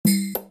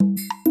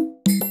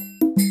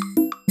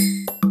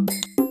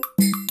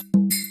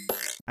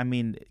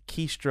mean,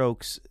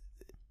 keystrokes,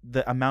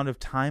 the amount of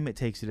time it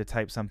takes you to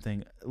type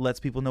something lets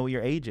people know what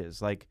your age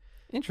is. Like,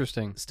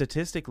 Interesting.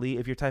 statistically,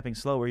 if you're typing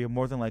slower, you're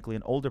more than likely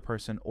an older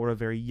person or a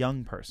very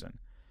young person.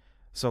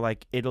 So,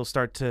 like, it'll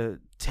start to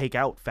take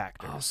out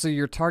factors. Oh, so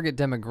your target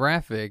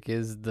demographic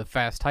is the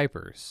fast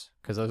typers,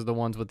 because those are the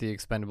ones with the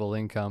expendable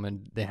income,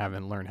 and they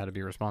haven't learned how to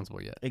be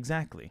responsible yet.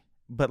 Exactly.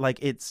 But, like,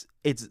 it's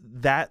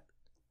that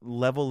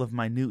level of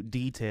minute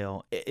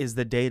detail is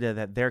the data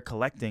that they're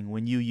collecting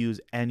when you use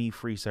any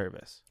free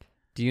service.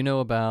 Do you know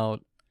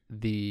about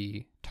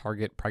the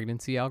target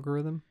pregnancy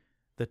algorithm?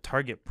 The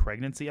target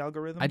pregnancy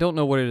algorithm? I don't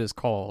know what it is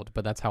called,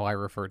 but that's how I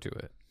refer to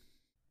it.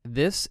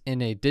 This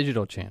in a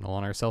digital channel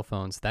on our cell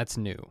phones, that's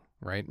new,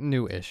 right?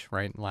 New-ish,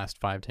 right? Last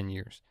 5-10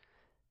 years.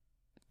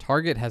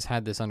 Target has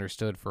had this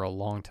understood for a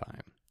long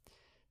time.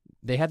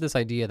 They had this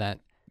idea that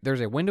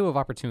there's a window of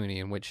opportunity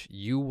in which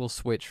you will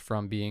switch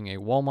from being a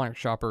Walmart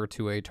shopper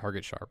to a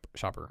Target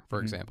shopper, for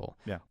example.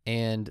 Yeah.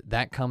 And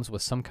that comes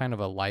with some kind of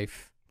a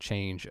life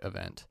change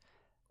event.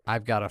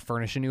 I've got to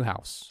furnish a new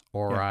house,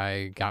 or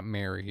I got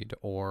married,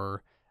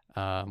 or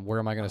where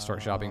am I going to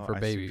start shopping for I see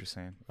what babies? you're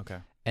saying. Okay.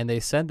 And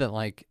they said that,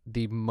 like,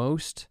 the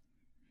most,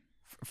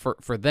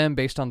 for them,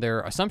 based on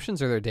their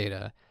assumptions or their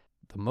data,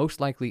 the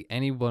most likely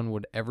anyone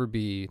would ever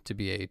be to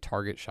be a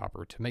Target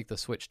shopper, to make the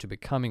switch to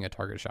becoming a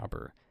Target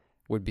shopper,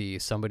 would be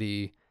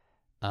somebody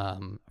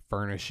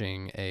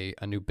furnishing a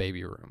new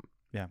baby room.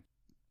 Yeah.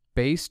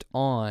 Based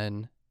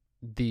on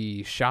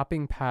the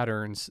shopping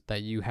patterns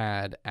that you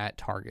had at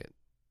Target.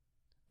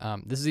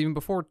 This is even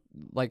before,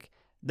 like...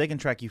 They can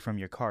track you from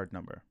your card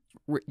number.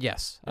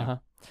 Yes. Yeah.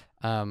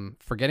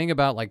 Forgetting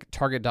about, like,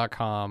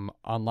 Target.com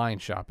online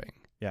shopping.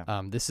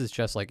 Yeah. This is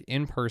just, like,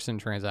 in-person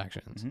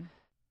transactions. Mhm.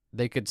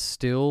 They could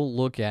still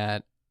look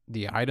at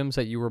the items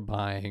that you were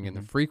buying and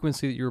the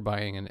frequency that you were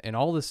buying and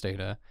all this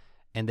data,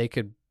 and they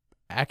could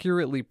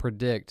accurately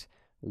predict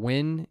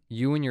when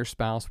you and your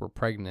spouse were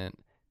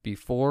pregnant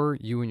before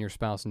you and your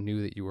spouse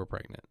knew that you were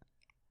pregnant.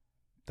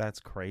 That's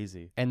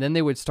crazy. And then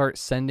they would start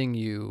sending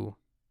you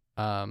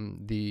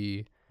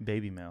the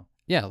Baby mail.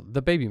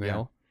 the baby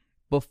mail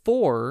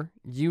before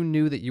you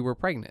knew that you were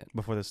pregnant.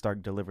 Before the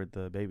Stark delivered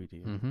the baby to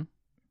you. Mm-hmm.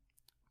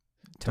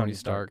 Tony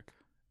Stark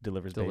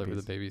delivers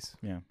delivered babies.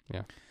 the babies.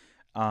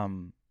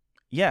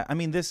 Yeah, I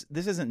mean, this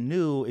isn't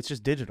new. It's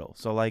just digital.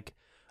 So, like,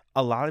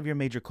 a lot of your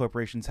major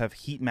corporations have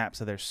heat maps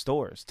of their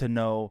stores to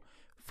know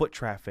foot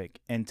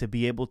traffic and to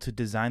be able to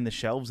design the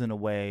shelves in a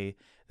way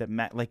that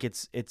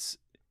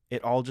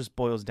it all just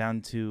boils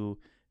down to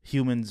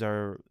humans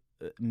are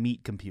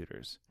meat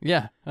computers.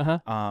 Yeah.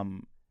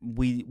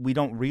 We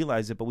don't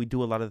realize it, but we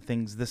do a lot of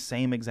things the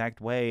same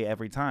exact way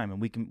every time,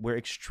 and we're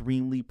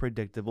extremely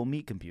predictable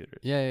meat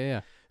computers.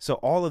 Yeah. So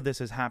all of this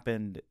has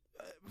happened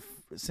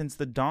since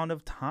the dawn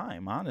of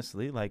time,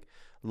 honestly. Like,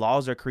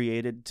 laws are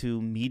created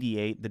to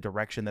mediate the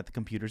direction that the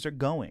computers are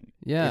going.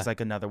 Yeah. It's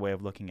like another way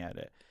of looking at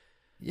it.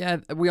 Yeah,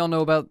 we all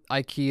know about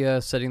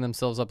IKEA setting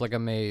themselves up like a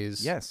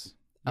maze. Yes.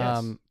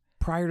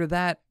 Prior to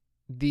that,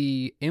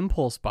 the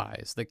impulse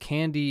buys, the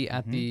candy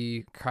at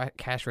the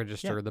cash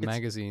register, the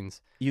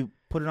magazines. You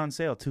put it on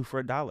sale, 2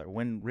 for $1,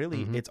 when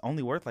really it's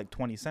only worth like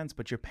 20 cents,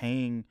 but you're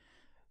paying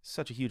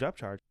such a huge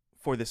upcharge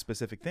for this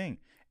specific thing.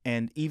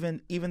 And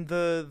even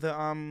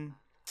the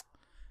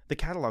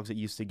catalogs that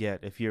you used to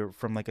get, if you're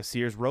from like a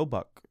Sears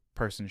Roebuck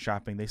person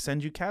shopping, they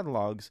send you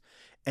catalogs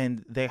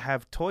and they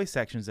have toy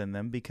sections in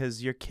them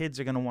because your kids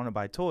are going to want to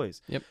buy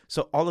toys. Yep.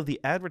 So all of the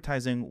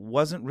advertising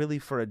wasn't really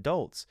for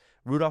adults.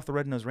 Rudolph the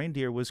Red-Nosed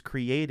Reindeer was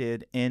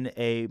created in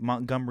a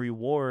Montgomery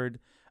Ward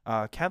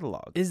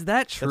catalog. Is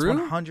that true?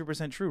 That's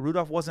 100% true.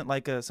 Rudolph wasn't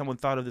like someone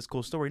thought of this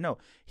cool story. No,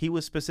 he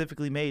was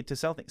specifically made to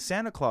sell things.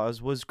 Santa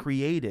Claus was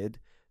created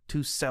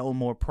to sell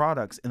more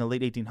products in the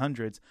late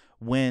 1800s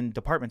when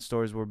department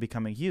stores were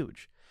becoming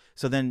huge.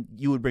 So then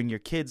you would bring your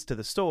kids to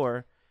the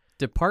store.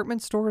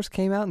 Department stores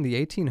came out in the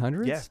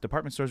 1800s? Yes,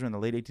 department stores were in the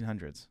late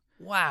 1800s.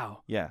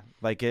 Wow. Yeah,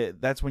 like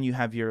that's when you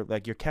have your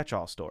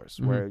catch-all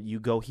stores where you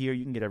go here,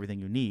 you can get everything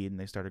you need, and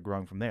they started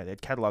growing from there. They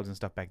had catalogs and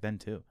stuff back then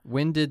too.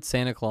 When did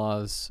Santa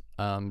Claus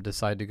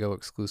decide to go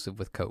exclusive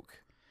with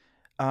Coke?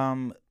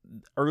 Early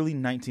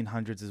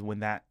 1900s is when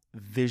that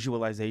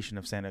visualization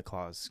of Santa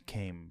Claus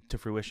came to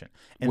fruition.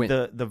 And When-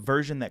 the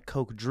version that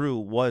Coke drew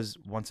was,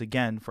 once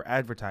again, for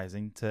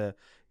advertising to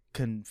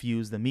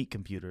confuse the meat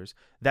computers.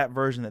 That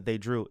version that they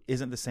drew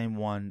isn't the same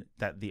one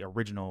that the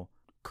original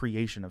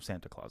creation of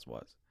Santa Claus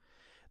was.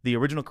 The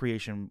original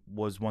creation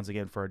was, once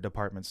again, for a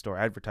department store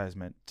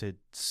advertisement to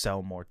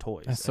sell more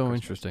toys. That's at so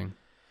Christmas. interesting.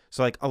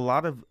 So like a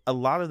lot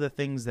of the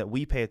things that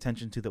we pay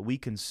attention to, that we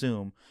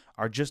consume,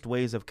 are just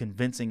ways of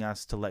convincing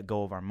us to let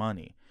go of our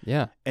money.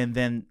 Yeah. And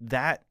then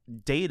that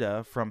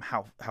data from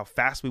how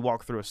fast we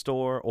walk through a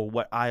store, or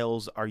what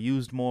aisles are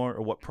used more,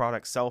 or what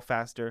products sell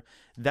faster,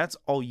 that's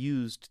all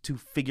used to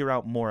figure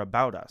out more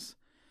about us.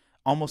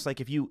 Almost like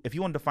if you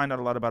wanted to find out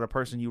a lot about a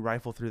person, you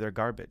rifle through their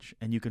garbage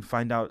and you can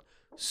find out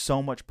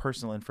so much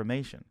personal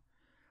information.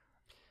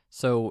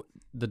 So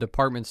the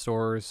department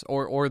stores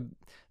or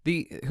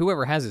the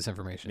whoever has this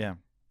information, Yeah.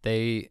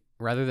 they,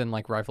 rather than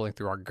like rifling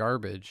through our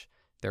garbage,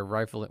 They're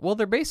rifling. Well,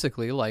 they're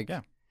basically like,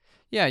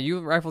 yeah, you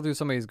rifle through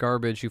somebody's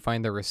garbage, you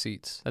find their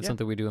receipts. That's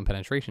something we do in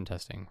penetration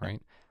testing,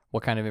 right?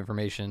 What kind of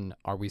information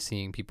are we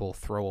seeing people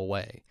throw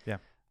away? Yeah.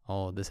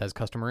 Oh, this has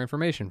customer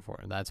information for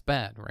it. That's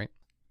bad, right?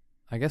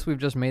 I guess we've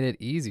just made it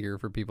easier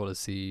for people to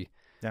see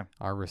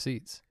our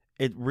receipts.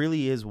 It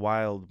really is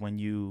wild when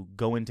you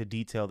go into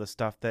detail the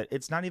stuff that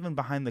it's not even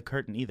behind the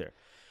curtain either.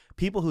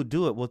 People who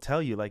do it will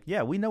tell you, like,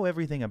 yeah, we know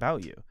everything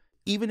about you.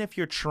 Even if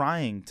you're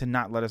trying to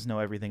not let us know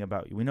everything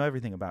about you, we know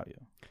everything about you.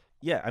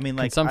 Yeah, I mean,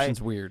 like,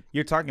 consumption's weird.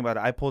 You're talking about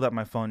it. I pulled up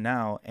my phone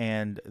now,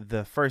 and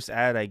the first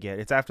ad I get,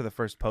 it's after the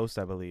first post,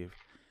 I believe.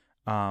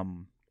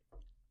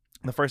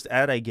 The first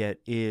ad I get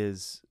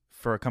is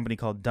for a company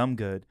called Dumb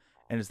Good,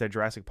 and it's their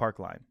Jurassic Park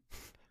line.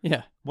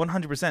 Yeah.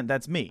 100%,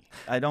 that's me.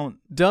 I don't...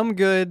 Dumb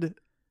Good,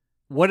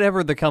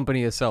 whatever the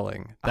company is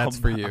selling, that's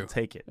for you. I'll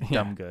take it.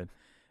 Dumb Good.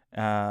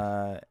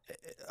 A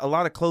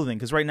lot of clothing,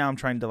 because right now I'm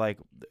trying to, like,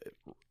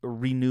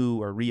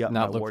 renew or re-up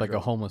not my look wardrobe. like a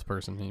homeless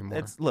person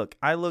anymore.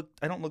 I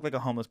don't look like a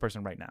homeless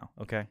person right now,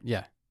 okay?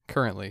 Yeah,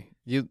 currently.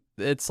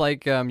 It's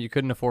like you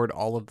couldn't afford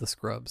all of the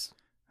scrubs.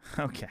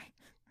 Okay.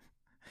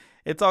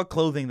 It's all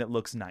clothing that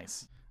looks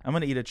nice. I'm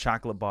going to eat a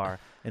chocolate bar,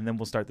 and then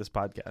we'll start this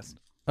podcast.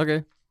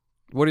 Okay.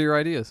 What are your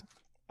ideas?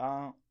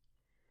 I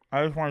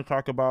just want to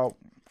talk about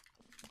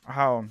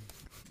how...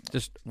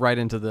 Just right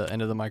into the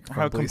end of the microphone,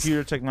 how please.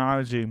 Computer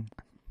technology,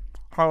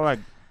 how, like,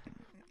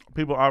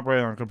 people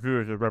operate on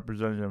computers is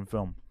represented in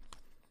film.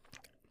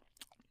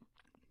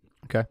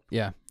 Okay.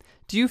 Yeah.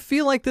 Do you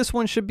feel like this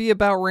one should be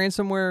about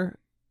ransomware?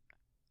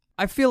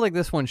 I feel like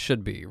this one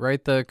should be,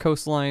 right? The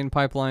Coastline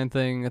pipeline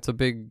thing, it's a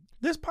big...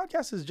 This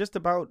podcast is just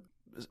about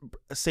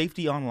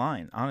safety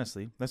online,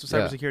 honestly. That's what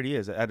cybersecurity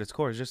is at its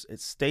core.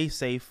 It's stay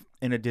safe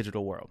in a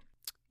digital world.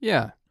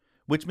 Yeah.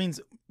 Which means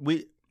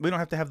we don't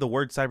have to have the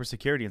word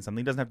cybersecurity in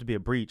something. It doesn't have to be a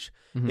breach.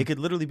 Mm-hmm. It could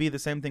literally be the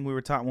same thing we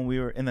were taught when we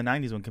were in the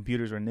 90s when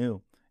computers were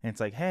new. And it's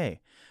like,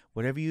 hey,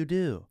 whatever you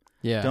do,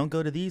 don't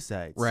go to these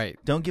sites. Right.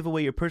 Don't give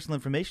away your personal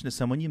information to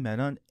someone you met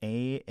on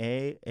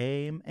AI.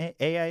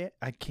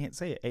 I can't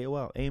say it.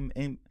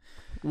 AOL.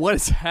 What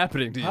is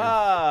happening to you?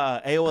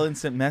 AOL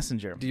Instant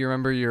Messenger. Do you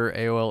remember your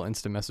AOL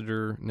Instant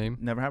Messenger name?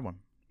 Never had one.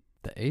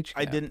 The age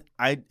gap? I didn't.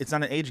 It's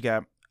not an age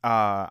gap.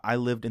 I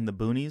lived in the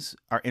boonies.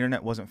 Our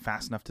internet wasn't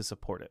fast enough to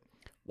support it.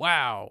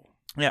 Wow.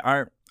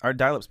 Yeah, our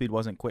dial-up speed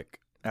wasn't quick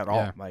at all.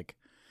 Yeah. Like,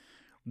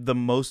 the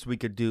most we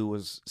could do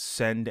was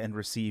send and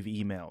receive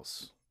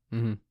emails.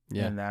 Mm-hmm.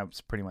 Yeah. And that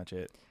was pretty much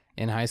it.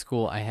 In high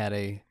school, I had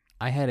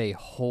a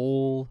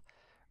whole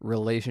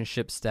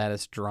relationship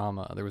status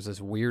drama. There was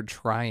this weird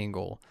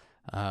triangle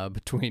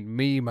between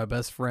me, my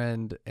best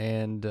friend,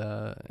 and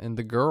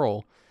the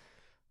girl,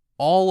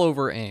 all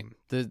over AIM.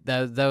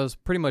 That was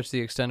pretty much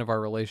the extent of our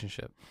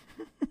relationship.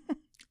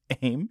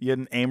 AIM? You had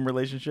an AIM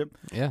relationship?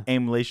 Yeah.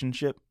 AIM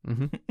relationship?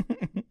 Mm-hmm.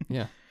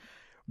 Yeah.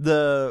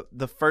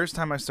 The first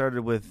time I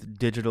started with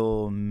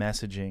digital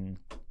messaging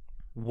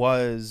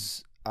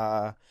was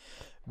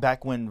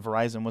back when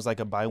Verizon was like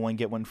a buy one,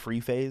 get one free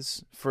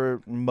phase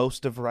for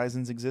most of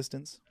Verizon's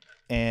existence.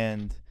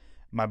 And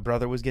my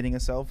brother was getting a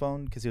cell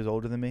phone because he was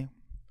older than me.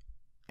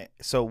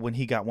 So when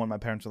he got one, my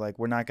parents were like,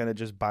 we're not going to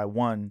just buy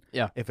one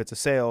if it's a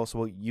sale,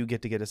 so you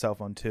get to get a cell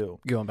phone too.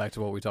 Going back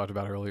to what we talked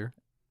about earlier.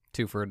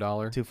 2 for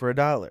 $1. 2 for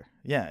 $1.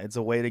 Yeah, it's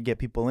a way to get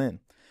people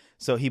in.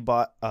 So he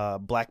bought a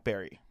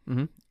BlackBerry.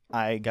 Mm-hmm.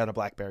 I got a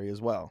BlackBerry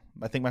as well.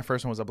 I think my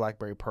first one was a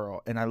BlackBerry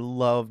Pearl, and I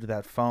loved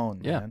that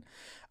phone, man.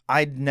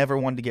 I never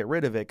wanted to get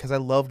rid of it because I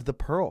loved the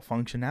Pearl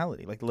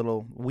functionality, like the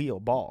little wheel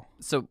ball.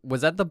 So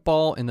was that the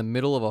ball in the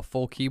middle of a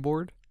full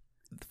keyboard?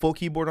 Full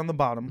keyboard on the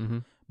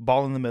bottom,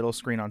 ball in the middle,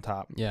 screen on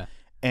top. Yeah.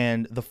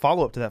 And the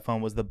follow-up to that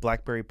phone was the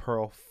BlackBerry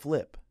Pearl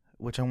Flip,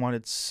 which I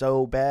wanted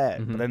so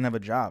bad, but I didn't have a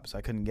job, so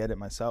I couldn't get it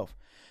myself.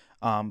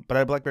 But I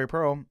had BlackBerry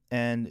Pearl,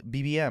 and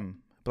BBM,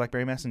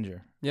 BlackBerry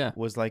Messenger,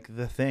 was like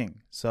the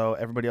thing. So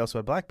everybody else who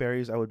had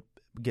BlackBerries, I would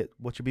get,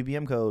 what's your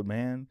BBM code,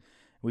 man?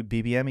 We'd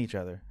BBM each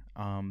other.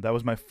 That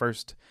was my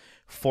first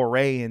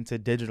foray into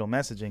digital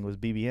messaging was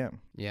BBM.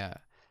 Yeah.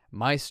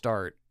 My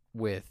start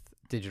with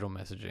digital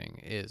messaging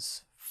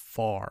is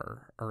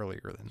far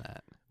earlier than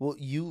that. Well,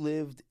 you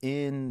lived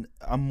in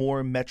a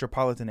more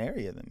metropolitan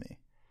area than me.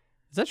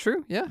 Is that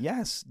true? Yeah.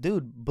 Yes,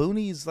 dude.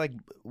 Boonies, like,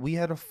 we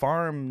had a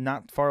farm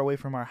not far away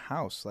from our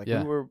house. Like,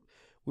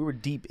 we were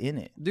deep in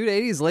it. Dude,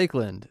 80s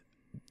Lakeland,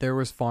 there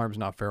was farms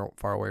not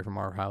far away from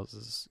our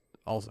houses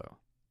also.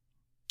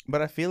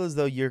 But I feel as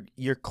though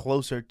you're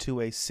closer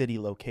to a city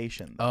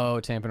location. Oh,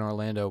 Tampa and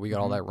Orlando, we got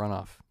all that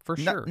runoff. For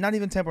sure. Not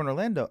even Tampa and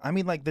Orlando. I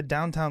mean, like, the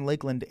downtown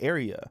Lakeland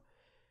area.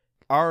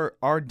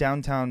 Our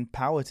downtown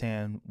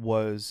Powhatan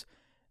was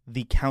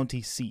the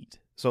county seat.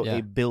 So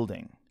a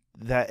building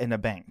that and a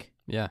bank.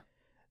 Yeah.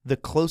 The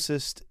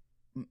closest,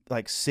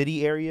 like,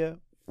 city area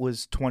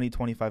was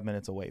 25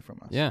 minutes away from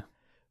us. Yeah.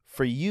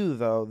 For you,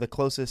 though, the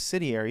closest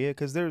city area,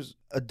 because there's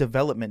a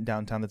development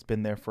downtown that's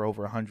been there for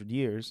over 100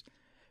 years,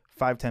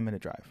 5-10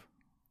 minute drive.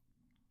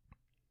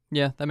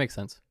 Yeah, that makes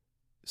sense.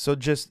 So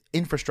just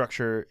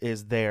infrastructure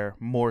is there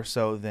more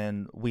so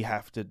than we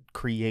have to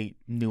create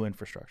new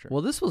infrastructure.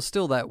 Well, this was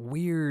still that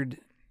weird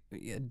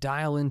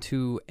dial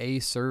into a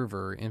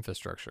server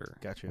infrastructure.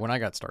 Gotcha. When I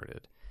got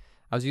started,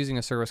 I was using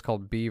a service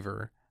called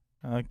Beaver.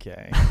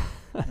 Okay.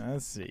 I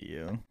see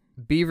you.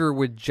 Beaver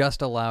would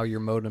just allow your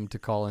modem to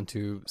call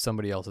into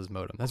somebody else's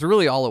modem. That's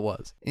really all it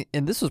was.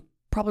 And this was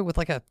probably with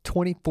like a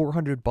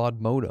 2400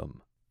 baud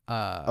modem.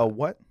 A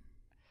what?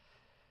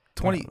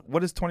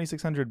 What is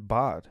 2600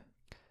 baud?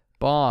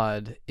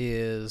 Baud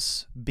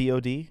is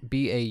BOD?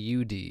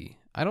 BAUD.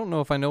 I don't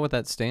know if I know what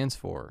that stands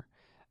for.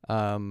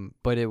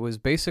 But it was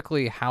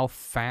basically how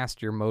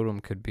fast your modem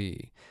could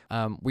be.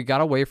 We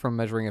got away from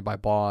measuring it by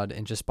baud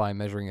and just by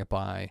measuring it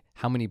by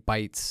how many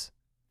bytes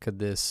could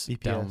this BPS.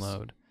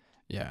 download.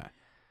 Yeah.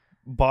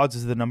 Bauds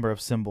is the number of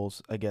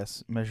symbols, I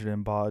guess, measured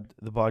in baud.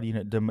 The baud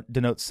unit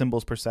denotes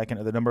symbols per second,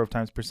 or the number of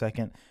times per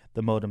second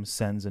the modem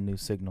sends a new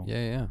signal.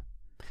 Yeah.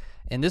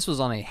 And this was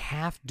on a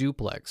half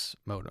duplex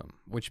modem,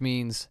 which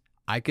means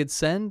I could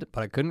send,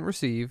 but I couldn't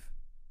receive,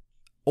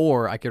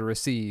 or I could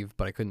receive,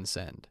 but I couldn't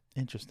send.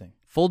 Interesting.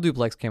 Full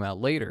duplex came out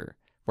later,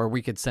 where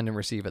we could send and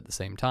receive at the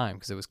same time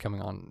because it was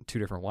coming on 2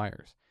 different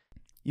wires.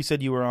 You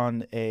said you were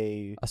on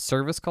a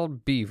service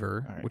called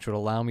Beaver, All right. which would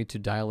allow me to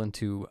dial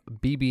into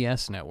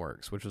BBS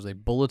networks, which was a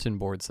bulletin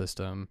board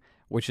system,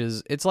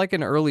 it's like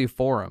an early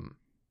forum,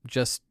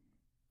 just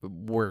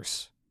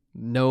worse.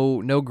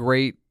 No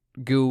great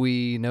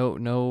GUI,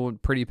 no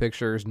pretty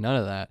pictures, none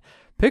of that.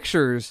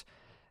 Pictures,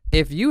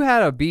 if you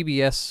had a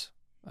BBS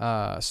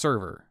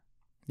server,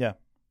 yeah,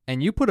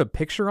 and you put a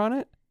picture on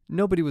it,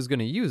 nobody was going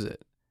to use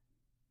it.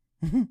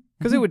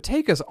 Because it would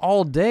take us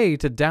all day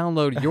to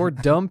download your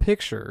dumb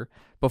picture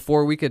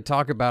before we could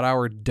talk about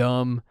our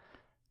dumb,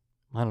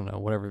 I don't know,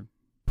 whatever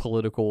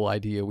political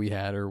idea we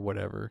had or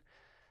whatever.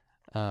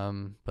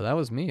 But that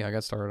was me. I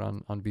got started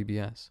on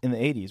BBS. in the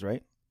 80s,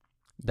 right?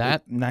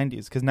 That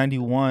 90s, because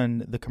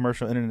 91, the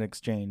Commercial Internet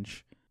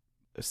Exchange,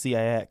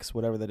 CIX,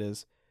 whatever that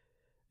is,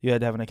 you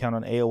had to have an account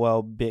on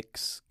AOL,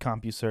 Bix,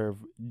 CompuServe,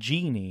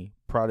 Genie,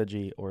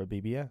 Prodigy, or a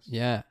BBS.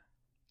 Yeah.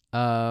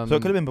 So it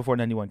could have been before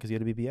 91 because you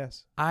had a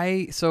BBS.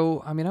 I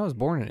was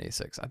born in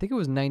 86. I think it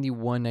was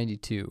 91,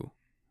 92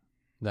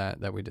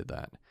 that we did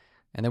that.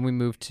 And then we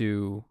moved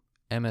to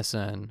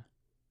MSN,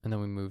 and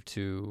then we moved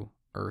to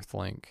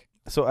Earthlink.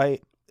 So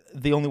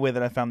the only way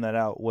that I found that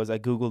out was I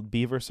Googled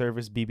Beaver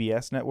Service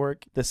BBS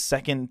Network. The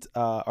second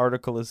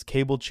article is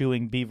Cable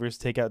Chewing Beavers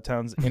Take Out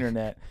Town's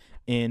Internet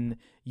in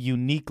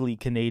Uniquely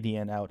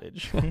Canadian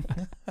Outage.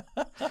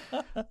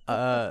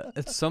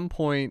 At some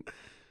point,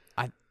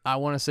 I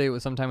want to say it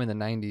was sometime in the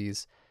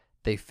 90s,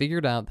 they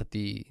figured out that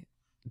the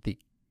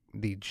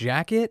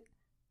jacket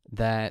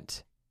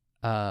that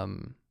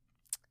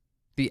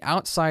the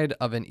outside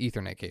of an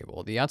Ethernet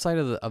cable, the outside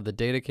of the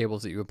data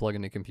cables that you would plug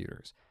into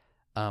computers,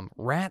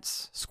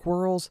 rats,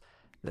 squirrels,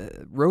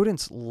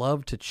 rodents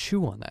love to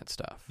chew on that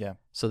stuff. Yeah.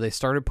 So they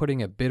started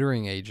putting a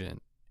bittering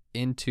agent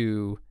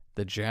into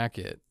the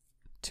jacket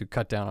to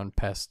cut down on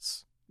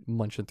pests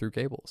munching through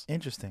cables.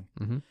 Interesting.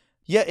 Mm-hmm.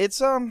 Yeah,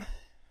 it's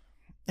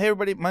Hey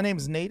everybody, my name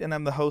is Nate and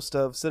I'm the host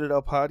of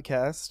Citadel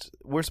Podcast.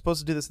 We're supposed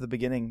to do this at the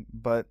beginning,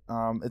 but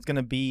it's going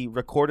to be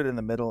recorded in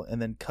the middle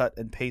and then cut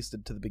and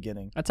pasted to the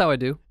beginning. That's how I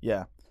do.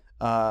 Yeah.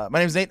 My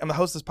name is Nate. I'm the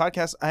host of this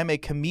podcast. I'm a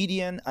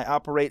comedian. I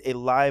operate a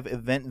live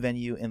event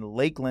venue in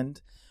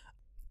Lakeland.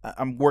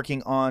 I'm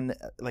working on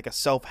like a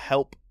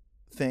self-help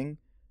thing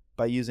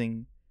by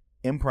using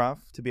improv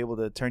to be able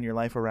to turn your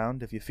life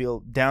around. If you feel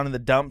down in the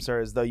dumps or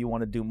as though you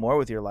want to do more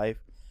with your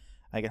life,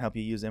 I can help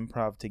you use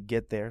improv to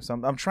get there. So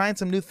I'm trying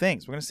some new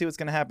things. We're going to see what's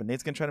going to happen.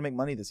 Nate's going to try to make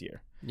money this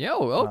year. Yo,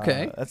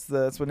 okay.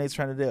 That's what Nate's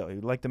trying to do.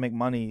 He'd like to make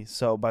money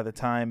so by the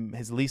time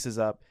his lease is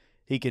up,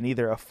 he can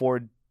either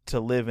afford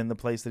to live in the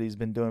place that he's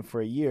been doing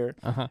for a year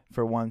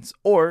for once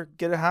or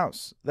get a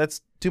house.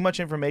 That's too much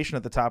information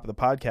at the top of the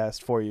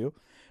podcast for you.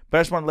 But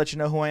I just want to let you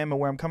know who I am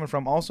and where I'm coming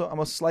from. Also,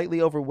 I'm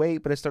slightly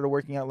overweight, but I started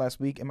working out last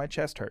week and my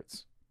chest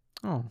hurts.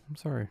 Oh, I'm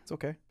sorry. It's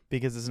okay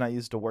because it's not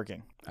used to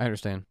working. I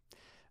understand.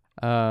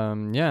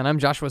 Yeah, and I'm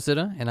Joshua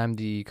Sitta, and I'm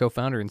the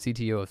co-founder and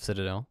CTO of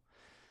Citadel.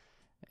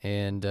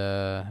 And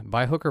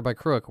by hook or by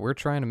crook, we're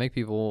trying to make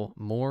people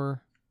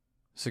more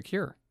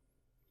secure.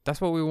 That's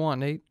what we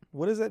want, Nate.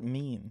 What does that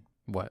mean?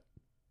 What?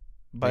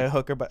 By a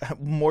hook or by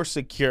more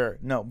secure?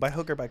 No, by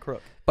hook or by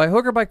crook. By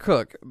hook or by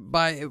crook?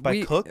 By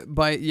cook?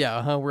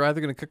 We're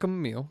either gonna cook them a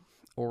meal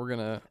or we're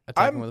gonna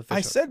attack them with a fish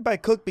I hook. said by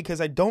cook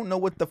because I don't know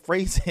what the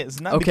phrase is,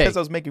 not because I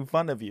was making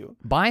fun of you.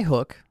 By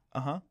hook.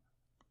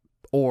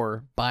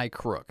 Or by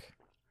crook.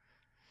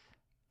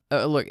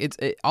 Look,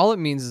 all it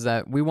means is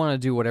that we want to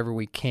do whatever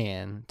we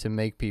can to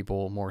make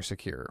people more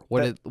secure.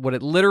 What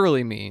it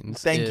literally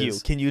means. Thank you.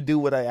 Can you do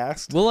what I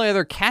asked? We'll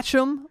either catch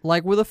them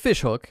like with a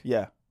fish hook.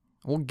 Yeah.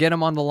 We'll get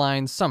them on the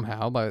line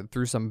somehow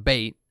through some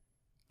bait,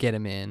 get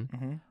them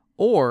in,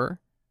 or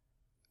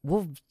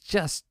we'll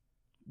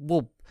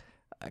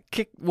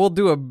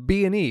do a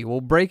B&E.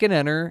 We'll break and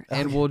enter,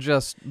 and we'll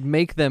just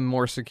make them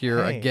more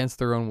secure against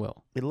their own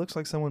will. It looks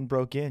like someone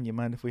broke in. You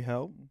mind if we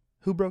help?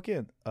 Who broke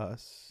in?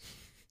 Us.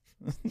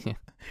 Yeah.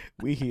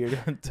 We here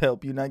to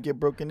help you not get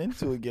broken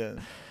into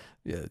again.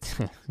 Yeah,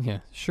 yeah.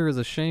 Sure is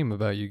a shame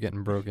about you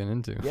getting broken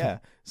into. Yeah,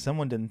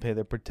 someone didn't pay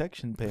their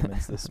protection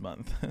payments this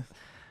month.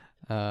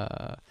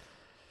 I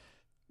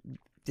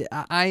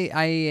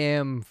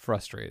am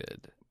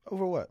frustrated.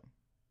 Over what?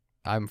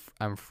 I'm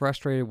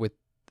frustrated with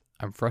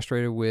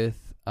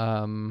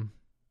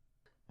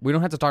we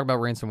don't have to talk about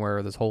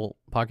ransomware this whole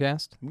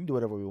podcast. We can do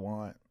whatever we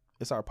want.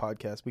 It's our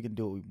podcast. We can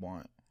do what we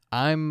want.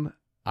 I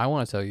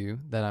want to tell you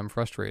that I'm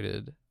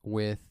frustrated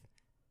with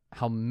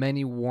how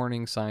many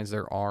warning signs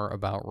there are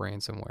about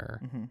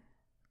ransomware,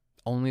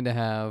 only to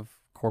have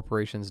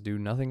corporations do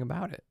nothing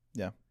about it.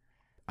 Yeah.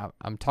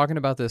 I'm talking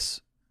about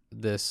this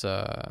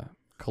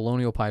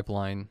Colonial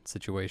Pipeline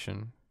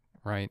situation,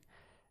 right?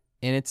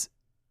 And it's,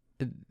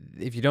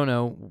 if you don't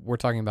know, we're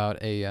talking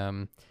about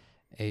a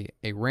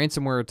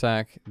ransomware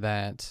attack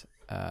that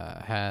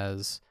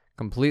has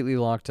completely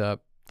locked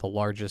up the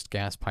largest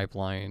gas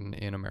pipeline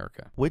in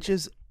America. Which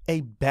is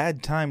a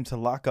bad time to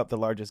lock up the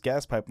largest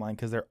gas pipeline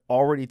because they're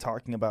already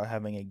talking about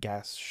having a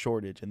gas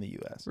shortage in the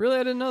U.S. Really? I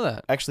didn't know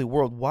that. Actually,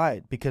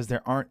 worldwide, because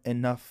there aren't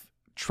enough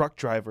truck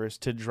drivers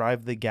to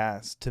drive the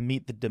gas to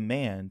meet the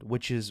demand,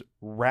 which is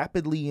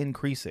rapidly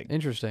increasing.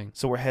 Interesting.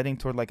 So we're heading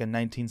toward like a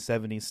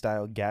 1970s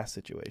style gas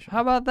situation.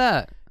 How about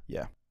that?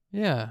 Yeah.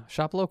 Yeah.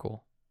 Shop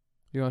local.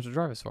 You don't have to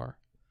drive as far.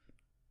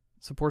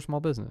 Support small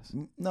business.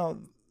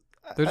 No.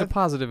 There's a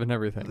positive in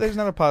everything. There's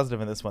not a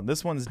positive in this one.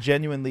 This one's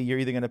genuinely, you're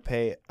either going to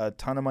pay a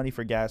ton of money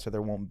for gas or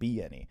there won't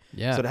be any.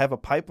 Yeah. So to have a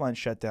pipeline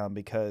shut down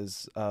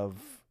because of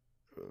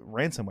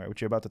ransomware, which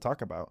you're about to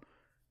talk about,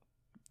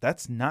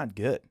 that's not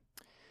good.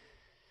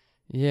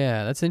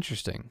 Yeah, that's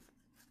interesting.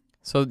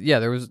 So yeah,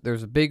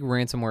 there's a big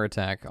ransomware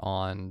attack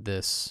on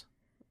this,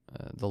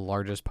 the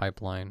largest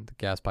pipeline, the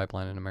gas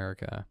pipeline in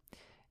America,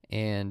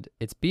 and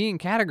it's being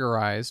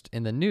categorized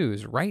in the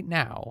news right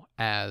now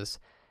as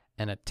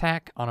an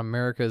attack on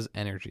America's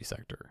energy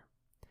sector.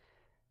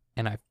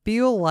 And I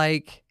feel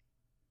like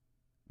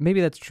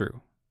maybe that's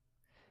true.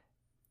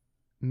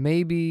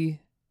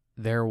 Maybe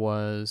there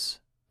was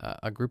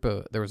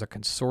there was a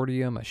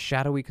consortium, a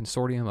shadowy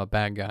consortium of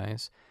bad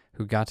guys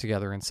who got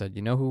together and said,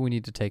 you know who we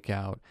need to take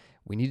out?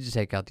 We need to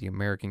take out the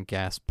American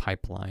gas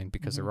pipeline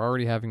because they're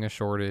already having a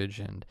shortage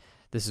and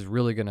this is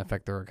really going to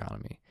affect their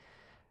economy.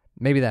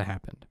 Maybe that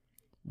happened.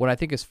 What I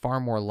think is far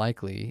more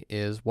likely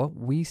is what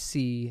we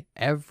see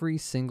every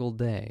single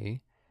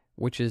day,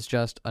 which is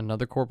just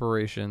another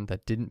corporation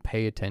that didn't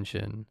pay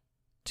attention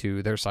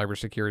to their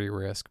cybersecurity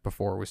risk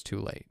before it was too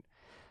late.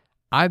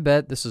 I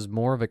bet this is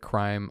more of a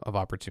crime of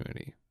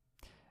opportunity.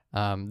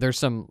 There's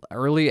some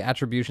early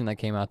attribution that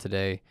came out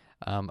today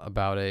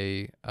about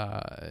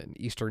an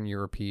Eastern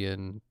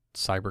European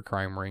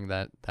cybercrime ring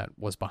that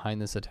was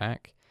behind this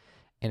attack,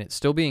 and it's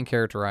still being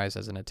characterized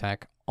as an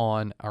attack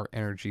on our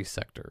energy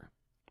sector.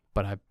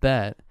 But I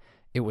bet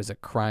it was a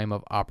crime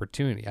of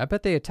opportunity. I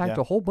bet they attacked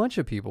a whole bunch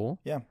of people.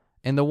 Yeah.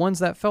 And the ones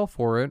that fell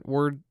for it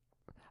were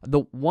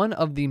one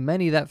of the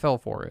many that fell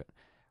for it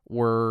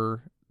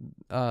were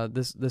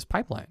this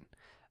pipeline.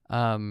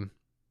 And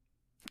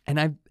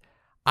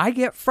I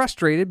get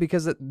frustrated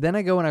because then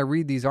I go and I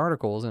read these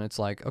articles and it's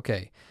like,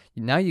 okay,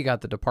 now you got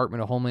the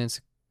Department of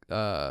Homeland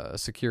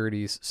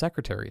Security's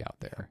secretary out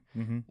there.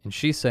 And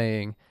she's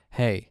saying,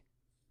 hey,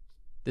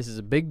 this is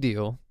a big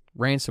deal.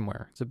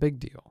 Ransomware, it's a big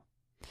deal.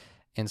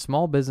 And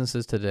small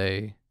businesses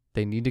today,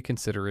 they need to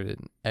consider it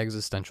an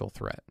existential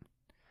threat.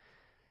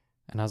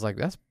 And I was like,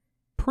 that's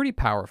pretty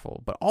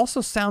powerful, but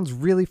also sounds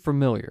really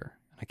familiar.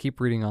 I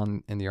keep reading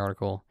on in the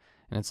article,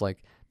 and it's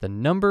like the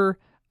number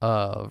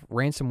of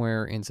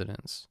ransomware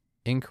incidents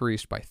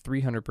increased by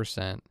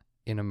 300%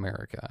 in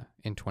America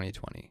in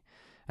 2020.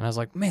 And I was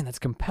like, man, that's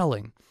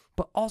compelling.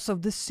 But also,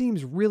 this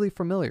seems really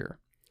familiar.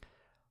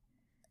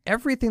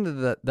 Everything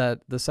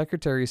that the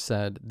secretary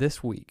said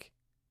this week,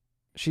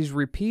 she's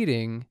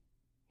repeating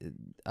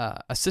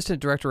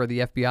assistant director of the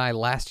FBI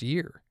last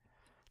year.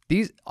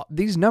 These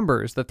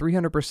numbers, the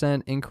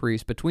 300%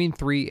 increase, between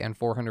 3 and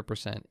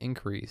 400%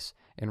 increase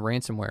in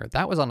ransomware,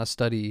 that was on a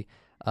study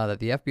that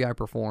the FBI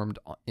performed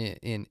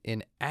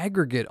in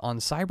aggregate on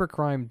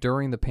cybercrime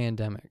during the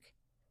pandemic.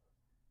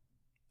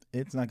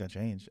 It's not going to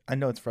change. I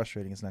know it's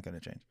frustrating. It's not going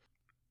to change.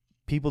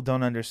 People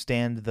don't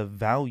understand the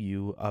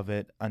value of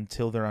it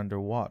until they're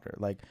underwater.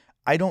 Like,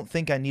 I don't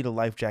think I need a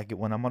life jacket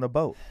when I'm on a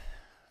boat.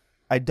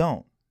 I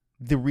don't.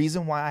 The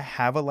reason why I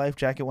have a life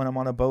jacket when I'm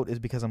on a boat is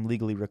because I'm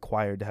legally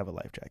required to have a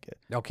life jacket.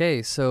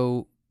 Okay,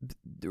 so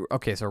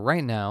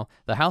right now,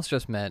 the House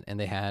just met and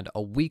they had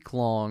a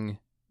week-long,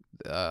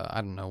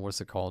 I don't know,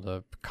 what's it called?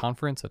 A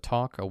conference, a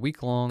talk, a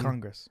week-long...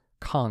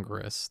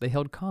 Congress. They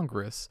held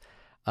Congress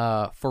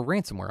for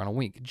ransomware on a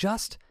week.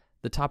 Just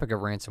the topic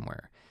of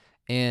ransomware.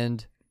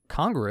 And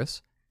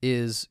Congress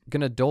is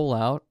going to dole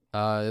out,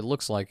 it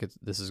looks like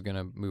this is going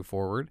to move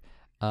forward.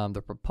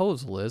 The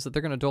proposal is that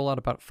they're going to dole out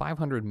about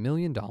 $500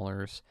 million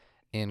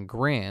in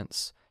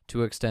grants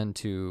to extend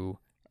to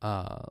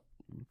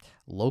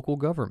local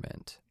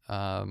government,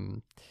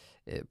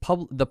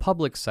 the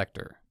public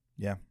sector.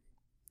 Yeah.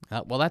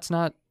 Well, that's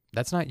not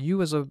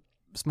you as a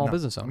small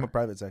business owner. I'm a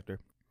private sector.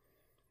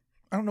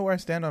 I don't know where I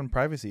stand on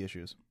privacy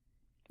issues.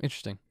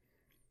 Interesting.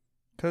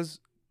 because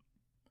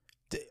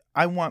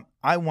I want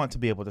to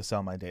be able to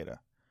sell my data.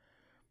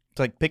 It's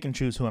like pick and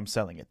choose who I'm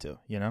selling it to,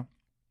 you know?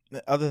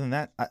 Other than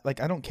that, I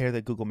don't care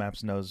that Google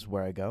Maps knows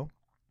where I go.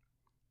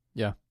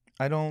 Yeah.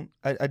 I don't.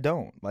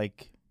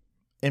 Like,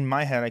 in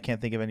my head, I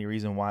can't think of any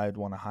reason why I'd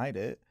want to hide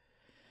it.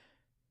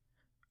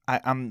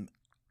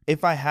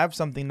 If I have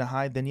something to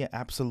hide, then yeah,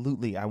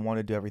 absolutely, I want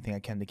to do everything I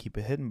can to keep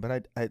it hidden.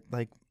 But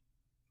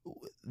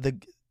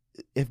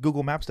if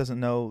Google Maps doesn't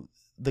know,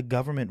 the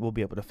government will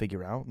be able to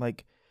figure out.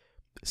 Like,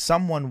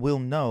 someone will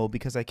know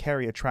because I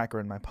carry a tracker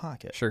in my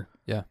pocket. Sure.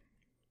 Yeah.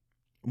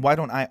 Why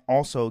don't I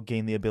also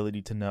gain the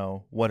ability to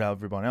know what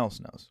everyone else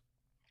knows?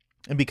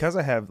 And because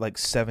I have like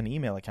 7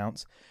 email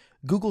accounts,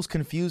 Google's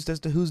confused as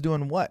to who's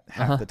doing what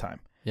half the time.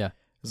 Yeah.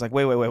 It's like,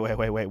 wait.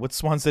 What's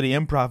Swan City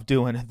Improv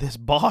doing at this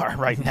bar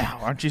right now?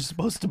 Aren't you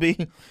supposed to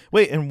be?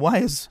 Wait, and why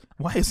is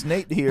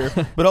Nate here?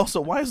 But also,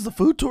 why is the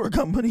food tour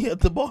company at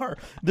the bar?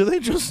 Do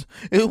they just?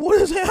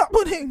 What is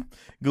happening?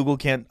 Google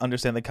can't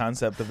understand the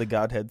concept of the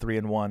Godhead 3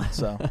 in 1.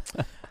 So,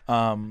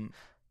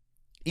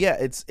 yeah,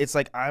 it's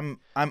like I'm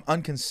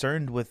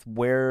unconcerned with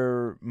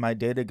where my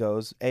data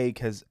goes. A,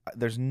 because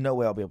there's no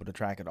way I'll be able to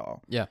track it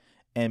all. Yeah.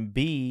 And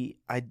B,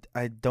 I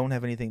don't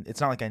have anything. It's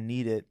not like I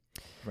need it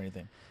for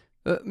anything.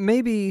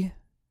 Maybe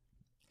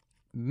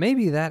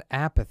that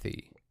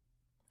apathy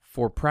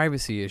for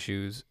privacy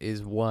issues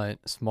is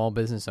what small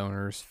business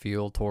owners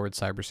feel towards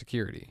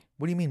cybersecurity.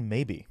 What do you mean,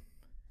 maybe?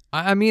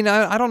 I mean,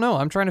 I don't know.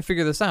 I'm trying to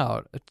figure this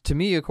out. To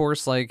me, of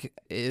course, like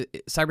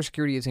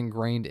cybersecurity is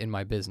ingrained in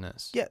my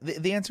business. Yeah,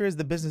 the answer is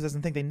the business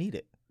doesn't think they need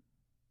it.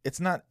 It's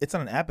not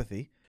an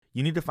apathy.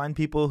 You need to find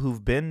people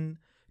who've been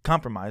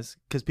compromised,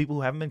 because people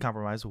who haven't been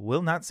compromised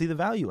will not see the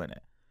value in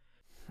it.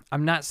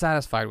 I'm not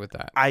satisfied with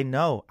that. I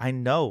know.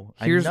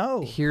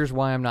 Here's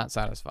why I'm not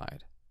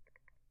satisfied.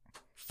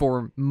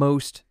 For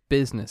most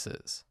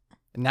businesses,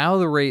 now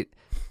the rate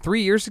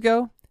 3 years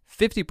ago,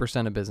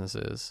 50% of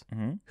businesses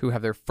who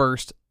have their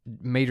first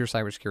major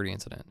cybersecurity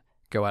incident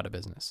go out of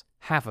business.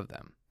 Half of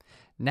them.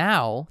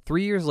 Now,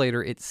 3 years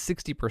later, it's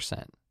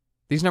 60%.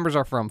 These numbers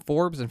are from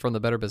Forbes and from the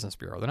Better Business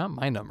Bureau. They're not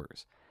my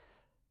numbers.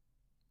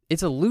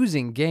 It's a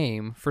losing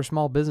game for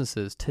small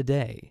businesses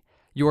today.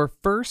 Your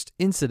first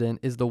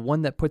incident is the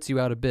one that puts you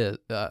out of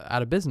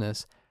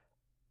business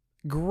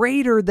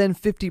greater than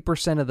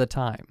 50% of the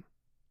time.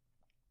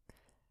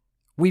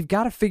 We've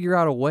got to figure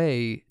out a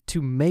way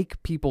to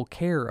make people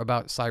care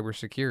about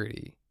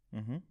cybersecurity.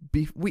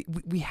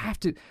 We have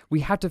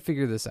to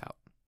figure this out.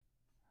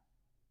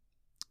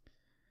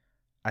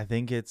 I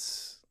think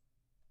it's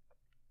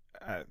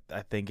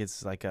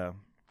like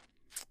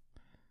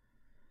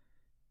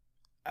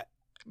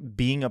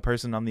being a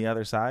person on the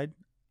other side.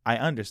 I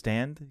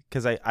understand,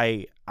 because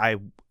I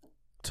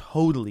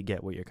totally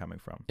get where you're coming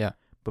from. Yeah.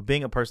 But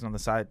being a person on the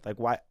side, like,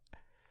 why?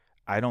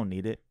 I don't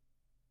need it,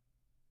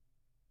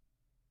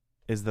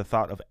 is the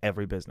thought of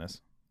every business.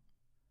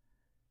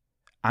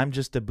 I'm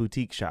just a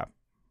boutique shop.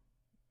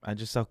 I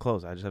just sell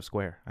clothes. I just have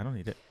Square. I don't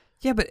need it.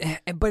 Yeah,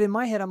 but in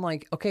my head, I'm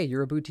like, okay,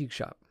 you're a boutique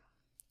shop.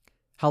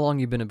 How long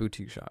you been a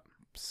boutique shop?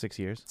 6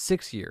 years.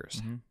 6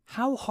 years.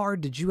 How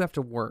hard did you have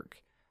to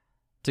work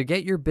to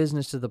get your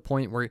business to the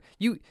point where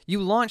you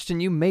launched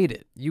and you made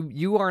it?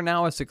 You are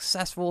now a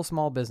successful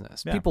small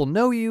business. Yeah. People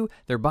know you.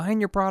 They're buying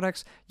your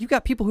products. You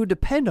got people who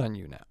depend on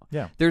you now.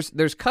 Yeah.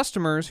 There's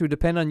customers who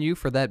depend on you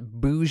for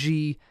that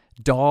bougie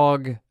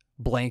dog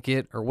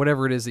blanket or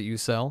whatever it is that you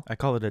sell. I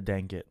call it a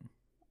danket.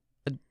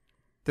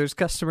 There's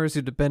customers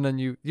who depend on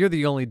you. You're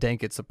the only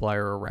danket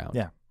supplier around.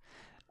 Yeah.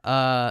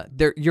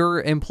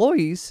 Your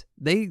employees,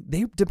 they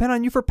depend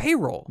on you for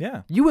payroll.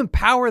 Yeah. You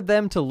empower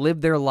them to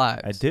live their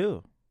lives. I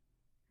do.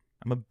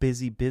 I'm a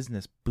busy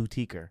business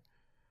boutiquer.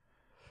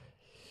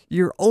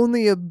 You're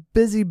only a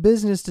busy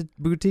business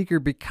boutiquer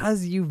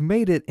because you've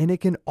made it, and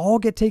it can all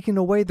get taken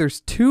away.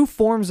 There's 2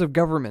 forms of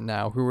government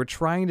now who are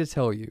trying to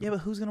tell you. Yeah, but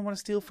who's going to want to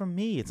steal from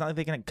me? It's not like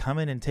they're going to come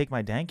in and take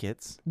my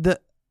dankets.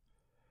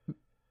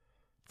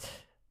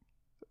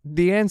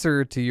 The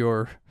answer to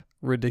your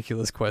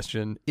ridiculous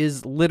question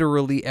is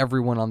literally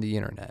everyone on the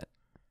internet.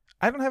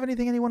 I don't have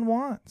anything anyone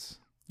wants.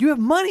 You have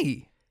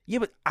money. Yeah,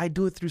 but I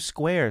do it through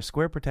Square.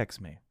 Square protects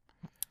me.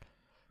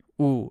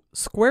 Ooh,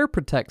 Square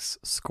protects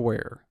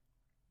Square.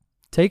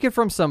 Take it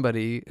from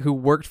somebody who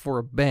worked for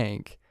a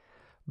bank.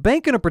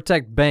 Bank gonna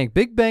protect bank.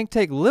 Big bank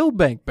take little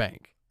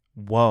bank.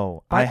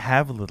 Whoa, I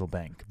have a little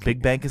bank.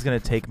 Big bank is gonna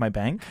take my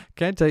bank?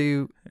 Can I tell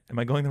you? Am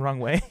I going the wrong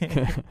way?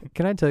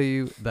 Can I tell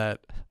you that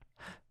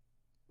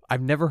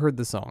I've never heard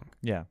the song?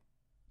 Yeah.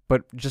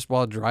 But just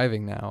while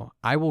driving now,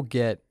 I will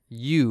get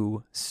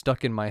you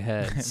stuck in my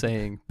head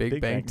saying,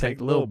 Big bank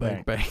take little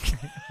bank.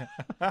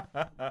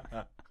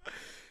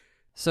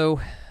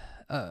 So,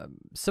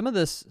 some of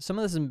this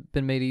has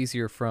been made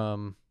easier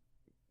from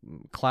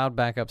cloud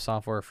backup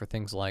software for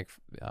things like,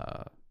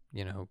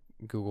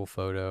 Google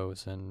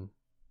Photos and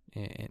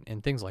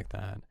things like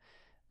that.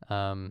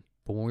 But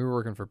when we were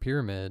working for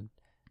Pyramid,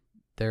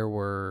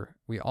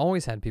 we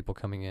always had people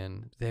coming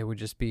in. They would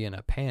just be in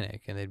a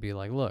panic, and they'd be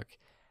like, "Look,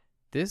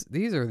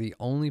 these are the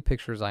only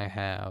pictures I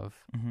have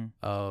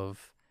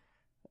of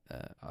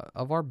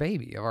of our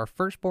baby, of our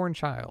firstborn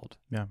child.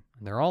 Yeah.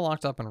 And they're all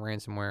locked up in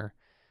ransomware.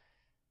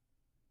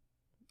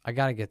 I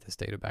got to get this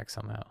data back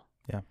somehow.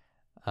 Yeah.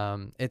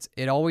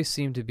 It always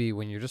seemed to be,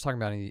 when you're just talking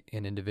about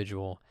an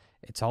individual,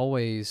 it's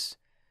always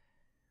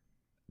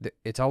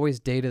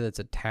data that's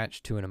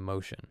attached to an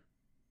emotion.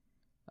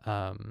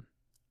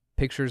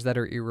 Pictures that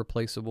are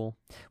irreplaceable.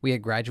 We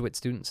had graduate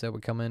students that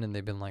would come in and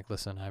they've been like,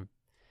 listen,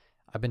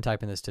 I've been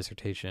typing this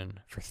dissertation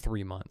for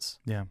 3 months.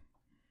 Yeah.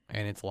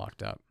 And it's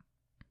locked up.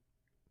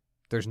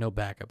 There's no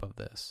backup of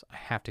this. I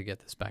have to get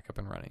this back up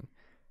and running.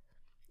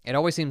 It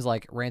always seems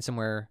like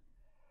ransomware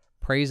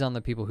preys on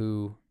the people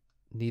who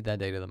need that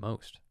data the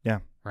most. Yeah.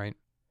 Right?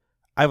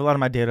 I have a lot of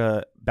my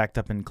data backed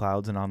up in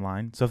clouds and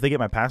online. So if they get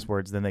my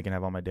passwords, then they can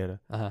have all my data.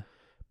 Uh-huh.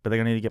 But they're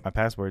going to need to get my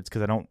passwords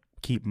because I don't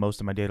keep most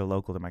of my data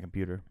local to my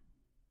computer.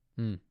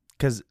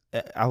 Because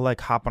I'll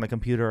like hop on a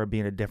computer or be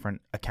in a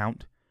different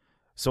account.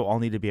 So I'll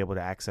need to be able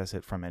to access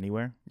it from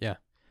anywhere. Yeah.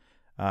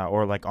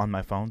 Or like on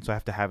my phone. So I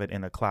have to have it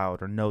in a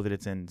cloud or know that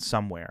it's in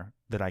somewhere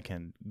that I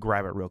can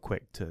grab it real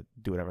quick to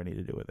do whatever I need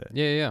to do with it.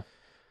 Yeah.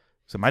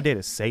 So my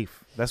data is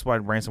safe. That's why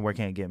ransomware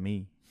can't get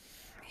me.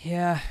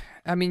 Yeah.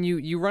 I mean,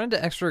 you run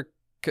into extra,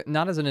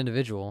 not as an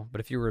individual,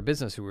 but if you were a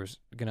business who was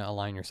going to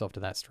align yourself to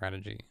that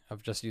strategy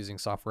of just using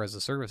software as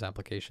a service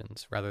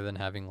applications rather than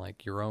having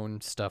like your own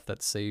stuff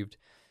that's saved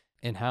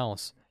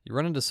in-house, you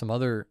run into some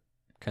other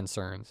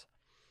concerns.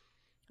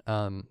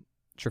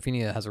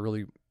 Traffinia has a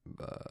really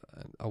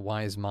a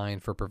wise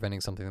mind for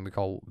preventing something that we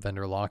call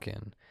vendor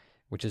lock-in,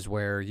 which is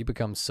where you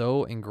become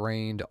so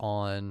ingrained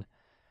on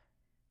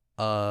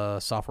a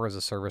software as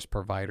a service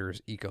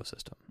provider's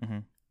ecosystem. Mm-hmm.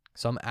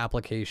 Some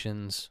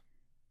applications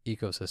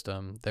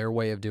ecosystem, their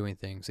way of doing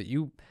things, that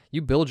you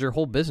build your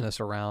whole business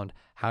around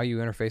how you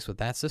interface with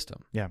that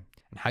system. Yeah.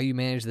 And how you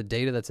manage the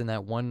data that's in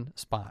that one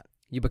spot.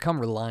 You become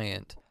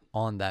reliant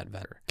on that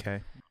vendor.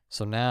 Okay.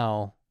 So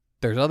now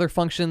there's other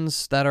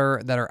functions that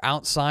are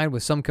outside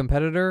with some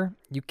competitor.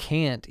 You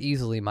can't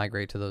easily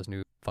migrate to those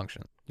new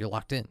functions. You're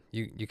locked in.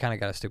 You kind of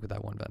got to stick with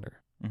that one vendor.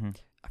 Mm-hmm.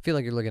 I feel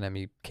like you're looking at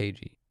me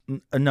cagey.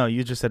 No,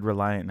 you just said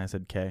reliant and I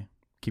said K.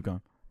 Keep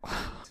going.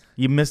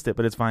 You missed it,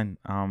 but it's fine.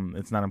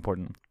 It's not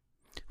important.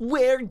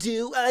 Where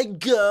do I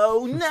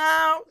go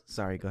now?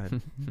 Sorry, go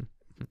ahead.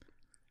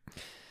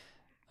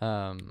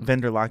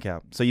 Vendor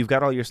lockout. So you've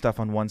got all your stuff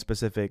on one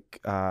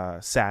specific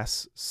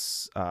SaaS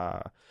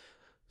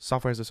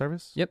software as a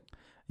service? Yep.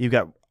 You've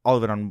got all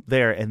of it on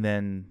there, and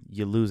then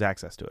you lose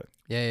access to it.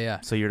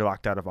 Yeah. So you're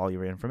locked out of all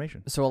your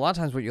information. So a lot of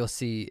times what you'll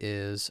see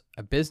is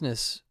a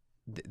business,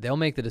 they'll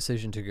make the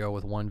decision to go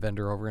with one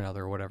vendor over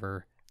another or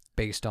whatever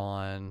based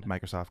on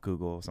Microsoft,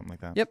 Google, something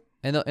like that. Yep.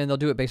 And they'll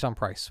do it based on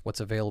price. What's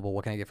available?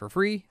 What can I get for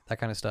free? That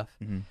kind of stuff.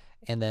 Mm-hmm.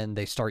 And then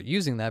they start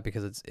using that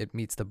because it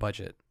meets the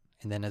budget.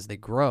 And then as they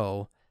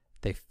grow,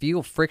 they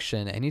feel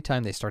friction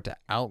anytime they start to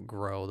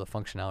outgrow the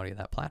functionality of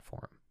that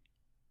platform.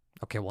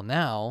 Okay, well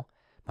now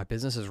my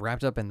business is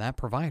wrapped up in that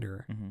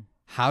provider. Mm-hmm.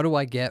 How do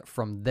I get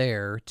from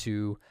there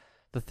to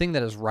the thing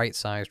that is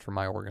right-sized for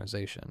my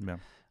organization? Yeah.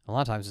 A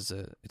lot of times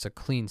it's a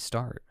clean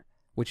start,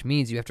 which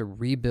means you have to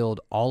rebuild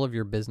all of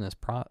your business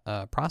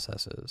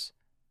processes,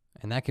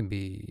 and it can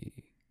be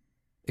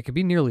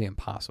nearly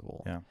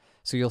impossible. Yeah.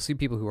 So you'll see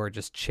people who are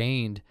just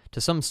chained to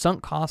some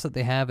sunk cost that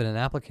they have in an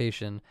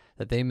application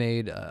that they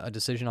made a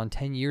decision on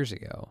 10 years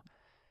ago,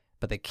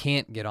 but they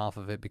can't get off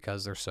of it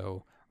because they're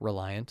so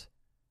reliant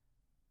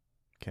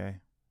Okay.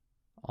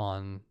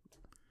 on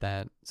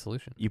that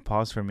solution. You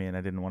paused for me, and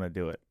I didn't want to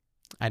do it.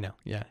 I know.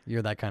 Yeah.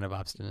 You're that kind of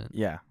obstinate.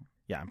 Yeah.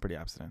 I'm pretty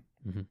obstinate.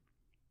 Mm-hmm.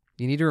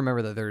 You need to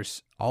remember that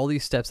there's all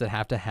these steps that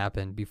have to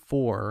happen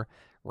before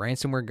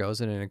ransomware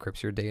goes in and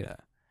encrypts your data.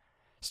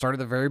 Start at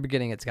the very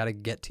beginning. It's got to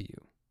get to you.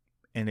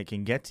 And it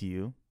can get to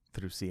you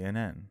through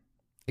CNN.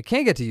 It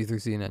can get to you through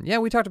CNN. Yeah,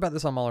 we talked about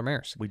this on Mahler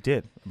Maris. We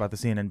did, about the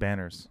CNN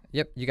banners.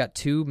 Yep. You got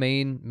two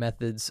main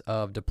methods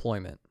of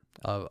deployment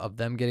of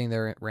them getting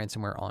their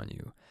ransomware on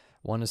you.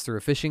 One is through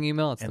a phishing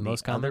email. It's the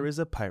most common. And the other is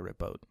a pirate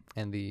boat.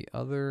 And the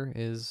other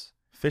is...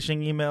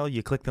 Phishing email,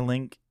 you click the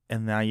link,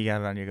 and now you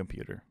got it on your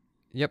computer.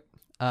 Yep.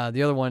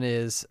 The other one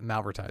is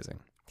malvertising.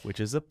 Which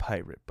is a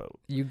pirate boat.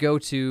 You go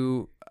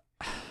to...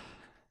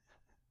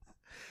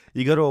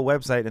 You go to a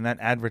website, and that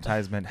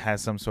advertisement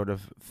has some sort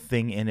of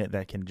thing in it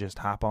that can just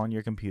hop on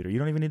your computer. You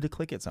don't even need to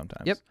click it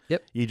sometimes.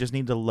 Yep. You just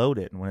need to load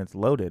it, and when it's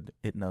loaded,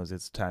 it knows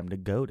it's time to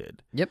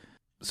goaded. Yep.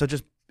 So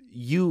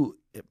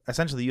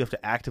essentially, you have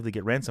to actively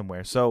get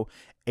ransomware. So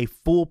a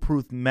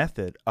foolproof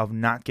method of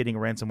not getting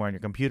ransomware on your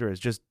computer is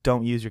just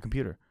don't use your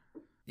computer.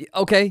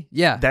 Okay,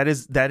 yeah. That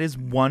is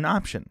one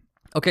option.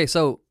 Okay,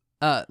 so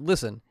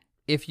listen,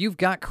 if you've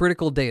got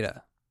critical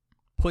data,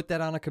 put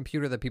that on a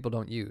computer that people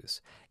don't use.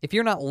 If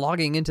you're not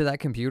logging into that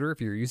computer,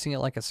 if you're using it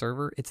like a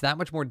server, it's that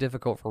much more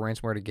difficult for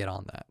ransomware to get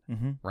on that,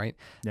 right?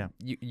 Yeah.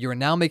 You're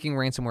now making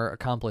ransomware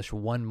accomplish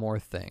one more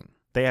thing.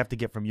 They have to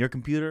get from your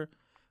computer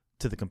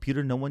to the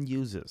computer no one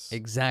uses.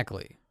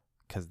 Exactly.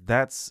 Because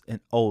that's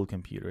an old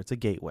computer. It's a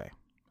gateway.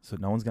 So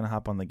no one's going to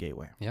hop on the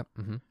gateway. Yep.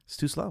 Mm-hmm. It's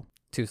too slow.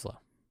 Too slow.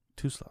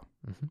 Too slow.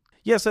 Mm-hmm.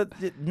 Yeah, so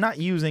not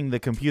using the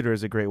computer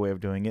is a great way of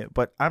doing it,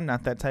 but I'm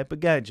not that type of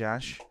guy,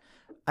 Josh.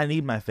 I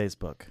need my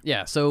Facebook.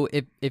 Yeah. So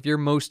if you're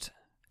most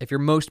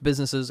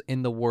businesses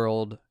in the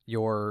world,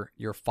 you're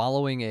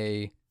following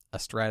a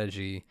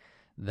strategy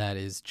that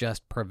is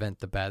just prevent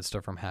the bad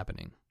stuff from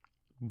happening.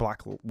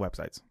 Block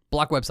websites.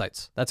 Block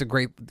websites. That's a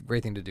great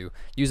thing to do.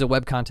 Use a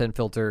web content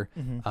filter.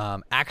 Mm-hmm.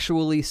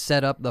 Actually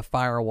set up the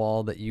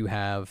firewall that you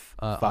have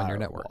on your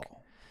network.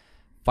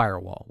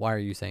 Firewall. Why are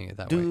you saying it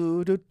that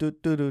way?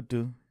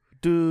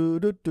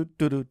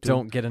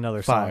 Don't get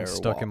another song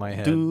stuck in my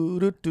head. This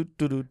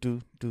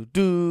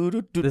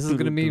is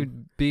going to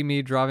be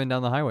me driving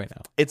down the highway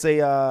now. It's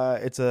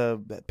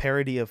a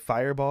parody of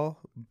Fireball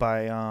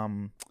by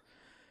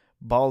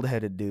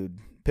bald-headed dude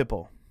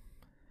Pitbull.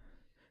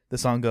 The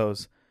song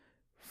goes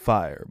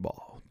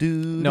Fireball.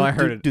 No, I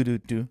heard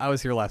it. I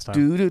was here last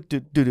time.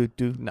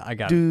 No, I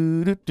got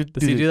it.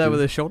 Does he do that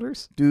with his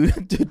shoulders?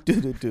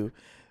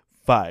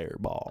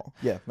 Fireball.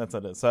 Yeah, that's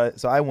what it is.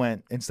 So I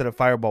went, instead of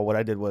Fireball, what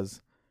I did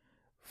was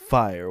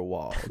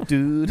Firewall.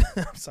 Dude,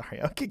 I'm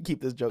sorry. I could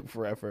keep this joke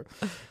forever.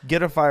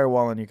 Get a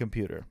firewall on your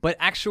computer. But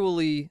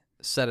actually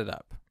set it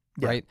up,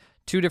 right?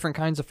 Two different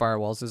kinds of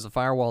firewalls. There's a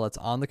firewall that's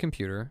on the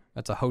computer.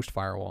 That's a host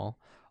firewall.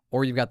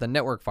 Or you've got the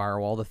network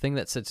firewall, the thing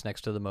that sits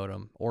next to the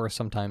modem, or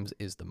sometimes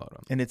is the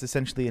modem. And it's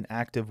essentially an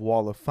active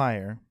wall of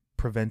fire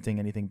preventing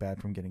anything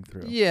bad from getting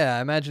through. Yeah,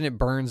 imagine it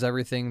burns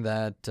everything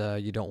that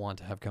you don't want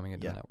to have coming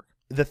into the network.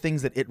 The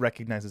things that it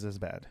recognizes as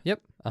bad.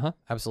 Yep.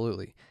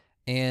 Absolutely.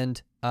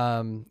 And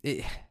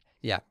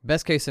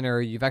best case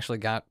scenario, you've actually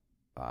got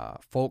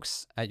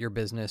folks at your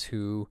business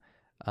who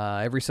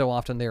every so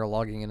often they are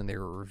logging in and they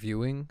are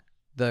reviewing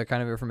the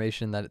kind of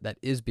information that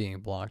is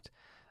being blocked.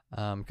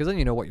 Because then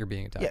you know what you're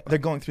being attacked by. They're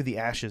going through the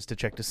ashes to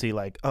check to see,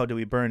 like, oh, do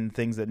we burn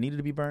things that needed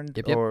to be burned?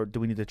 Yep. Or do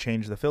we need to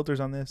change the filters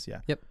on this?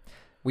 Yeah. Yep.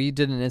 We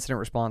did an incident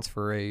response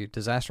for a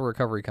disaster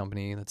recovery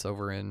company that's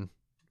over in,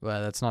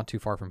 that's not too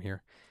far from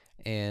here.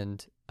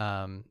 And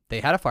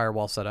they had a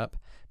firewall set up,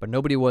 but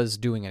nobody was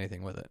doing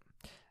anything with it.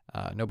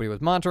 Nobody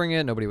was monitoring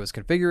it. Nobody was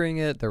configuring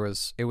it.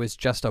 It was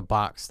just a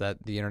box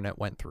that the internet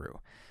went through.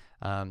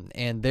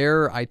 And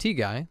their IT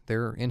guy,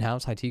 their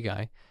in-house IT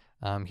guy,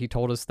 he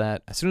told us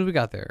that as soon as we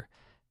got there,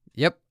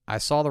 yep, I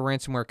saw the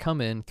ransomware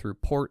come in through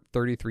port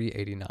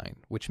 3389,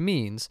 which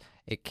means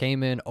it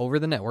came in over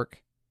the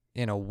network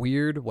in a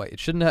weird way. It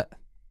shouldn't have.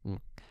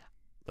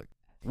 Look,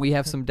 we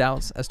have some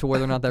doubts as to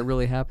whether or not that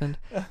really happened.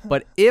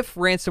 But if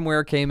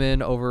ransomware came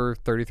in over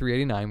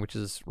 3389, which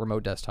is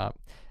remote desktop,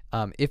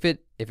 if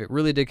it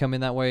really did come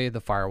in that way,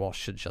 the firewall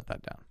should shut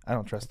that down. I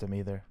don't trust him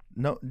either.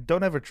 No,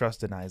 don't ever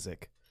trust in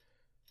Isaac.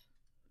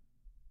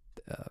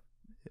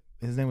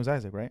 His name was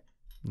Isaac, right?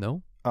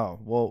 No. Oh,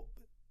 well,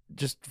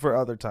 just for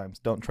other times,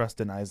 don't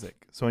trust in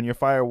Isaac. So in your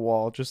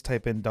firewall, just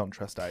type in "don't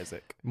trust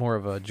Isaac." More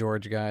of a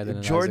George guy than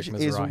an George Isaac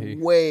Mizrahi.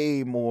 is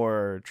way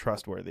more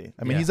trustworthy.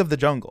 I mean, he's of the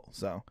jungle,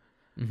 so.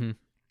 Mm-hmm.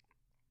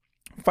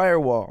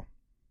 Firewall.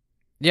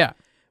 Yeah.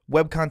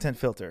 Web content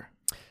filter.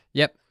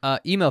 Yep.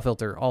 Email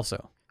filter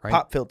also, right?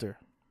 Pop filter.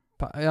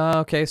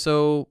 Okay,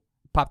 so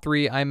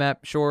POP3, IMAP,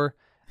 sure.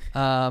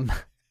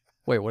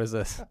 Wait, what is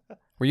this?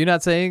 Were you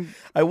not saying?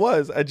 I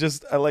was.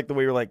 I like the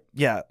way you're like,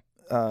 yeah.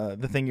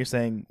 The thing you're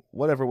saying,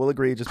 whatever, we'll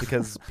agree just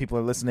because people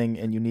are listening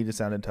and you need to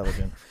sound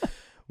intelligent.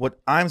 What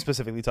I'm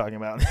specifically talking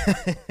about.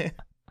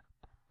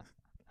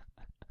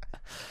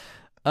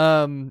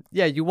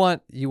 You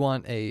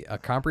want a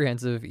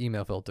comprehensive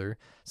email filter,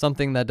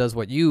 something that does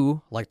what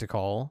you like to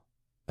call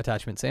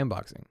attachment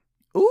sandboxing.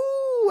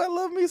 Ooh, I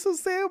love me some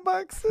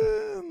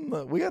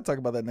sandboxing. We got to talk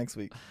about that next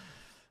week.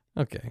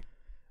 Okay.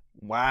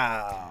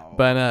 Wow.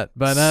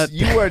 But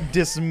you are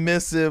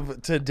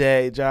dismissive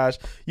today, Josh.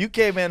 You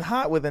came in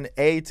hot with an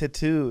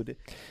attitude.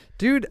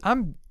 Dude,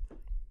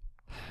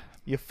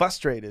 You're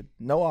frustrated.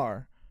 No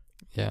R.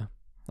 Yeah,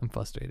 I'm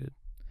frustrated.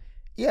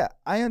 Yeah,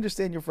 I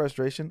understand your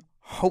frustration.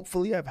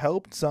 Hopefully I've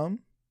helped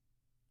some.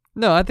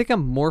 No, I think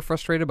I'm more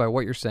frustrated by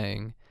what you're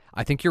saying.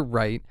 I think you're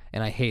right,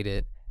 and I hate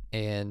it,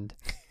 and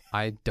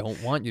I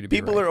don't want you to be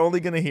People right. are only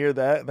going to hear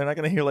that. They're not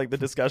going to hear like the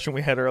discussion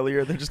we had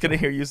earlier. They're just going to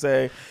hear you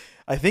say,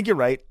 I think you're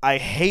right. I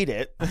hate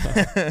it.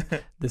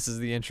 This is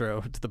the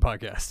intro to the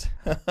podcast.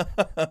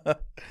 All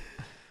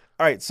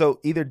right. So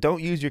either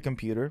don't use your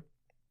computer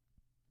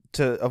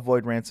to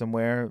avoid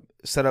ransomware,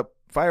 set up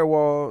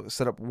firewall,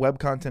 set up web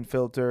content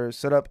filter,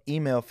 set up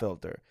email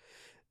filter.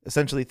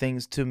 Essentially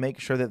things to make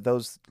sure that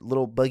those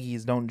little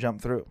buggies don't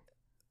jump through.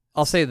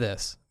 I'll say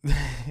this.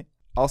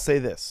 I'll say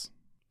this.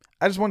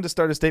 I just wanted to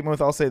start a statement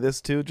with I'll say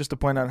this too, just to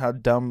point out how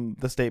dumb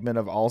the statement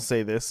of I'll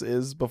say this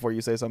is before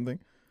you say something.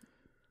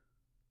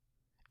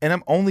 And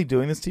I'm only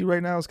doing this to you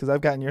right now is because I've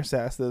gotten your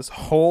sass this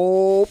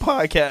whole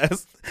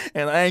podcast,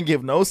 and I ain't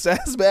give no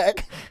sass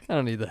back. I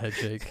don't need the head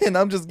shake. And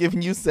I'm just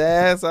giving you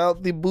sass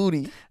out the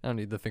booty. I don't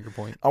need the finger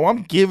point. Oh,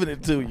 I'm giving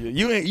it to you.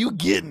 You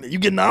getting it. You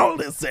getting all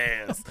this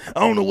sass.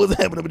 I don't know what's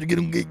happening, but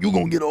you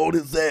gonna get all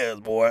this sass,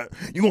 boy.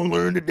 You gonna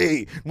learn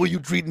today where you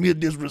treat me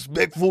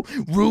disrespectful,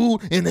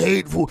 rude, and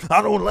hateful.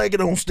 I don't like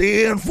it. I don't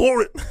stand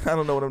for it. I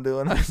don't know what I'm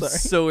doing. I'm sorry.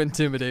 So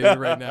intimidated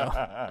right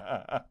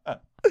now.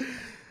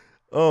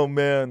 Oh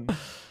man.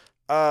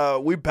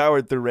 We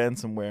powered through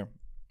ransomware.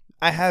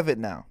 I have it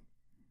now.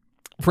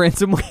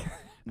 Ransomware.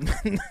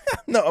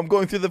 No, I'm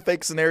going through the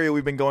fake scenario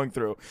we've been going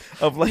through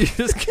of like You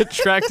just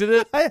contracted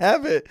it. I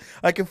have it.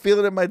 I can feel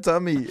it in my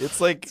tummy.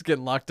 It's like It's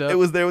getting locked up. it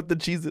was there with the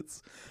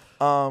Cheez-Its.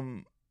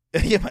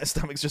 Yeah, my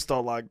stomach's just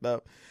all locked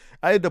up.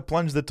 I had to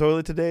plunge the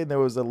toilet today, and there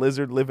was a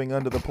lizard living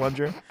under the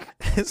plunger.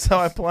 So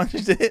I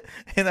plunged it,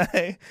 and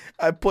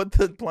I put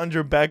the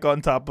plunger back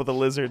on top of the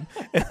lizard,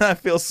 and I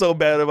feel so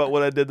bad about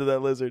what I did to that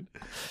lizard.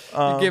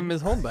 You gave him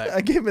his home back. I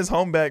gave him his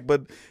home back,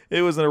 but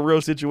it was in a real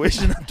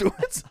situation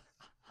afterwards.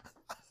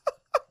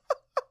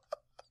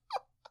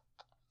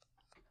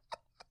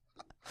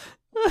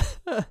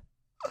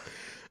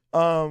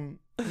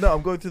 No,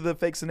 I'm going through the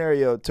fake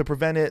scenario to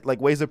prevent it.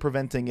 Like, ways of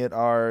preventing it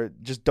are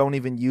just don't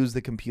even use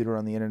the computer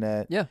on the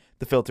internet. Yeah.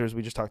 The filters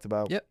we just talked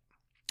about. Yep.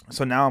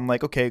 So now I'm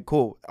like, okay,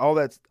 cool. All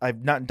that's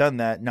I've not done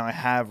that. Now I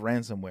have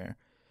ransomware.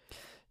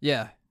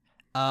 Yeah.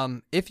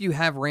 If you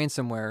have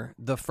ransomware,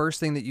 the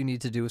first thing that you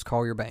need to do is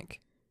call your bank.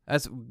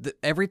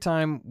 Every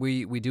time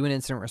we do an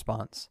incident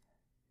response,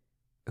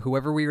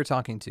 whoever we are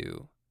talking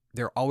to,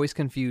 they're always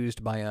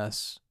confused by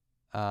us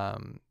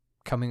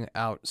coming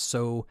out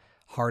so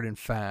hard and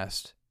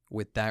fast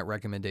with that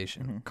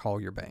recommendation. Mm-hmm.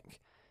 Call your bank.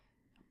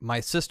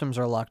 My systems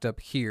are locked up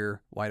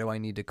here. Why do I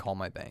need to call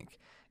my bank?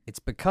 It's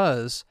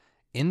because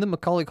in the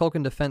Macaulay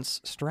Culkin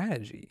defense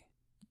strategy,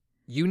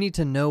 you need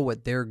to know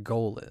what their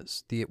goal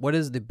is. What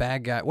are the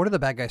bad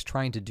guys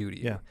trying to do to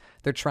you? Yeah.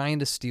 They're trying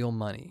to steal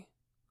money,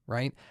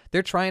 right?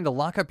 They're trying to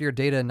lock up your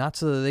data not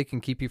so that they can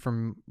keep you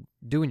from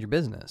doing your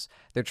business.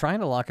 They're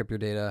trying to lock up your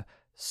data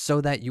so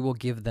that you will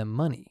give them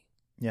money.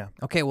 Yeah.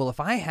 Okay, well, if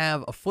I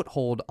have a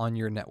foothold on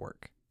your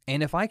network,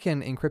 and if I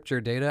can encrypt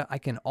your data, I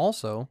can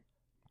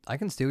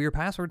steal your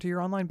password to your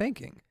online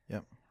banking.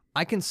 Yep.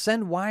 I can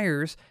send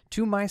wires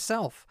to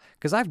myself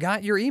because I've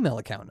got your email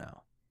account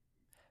now.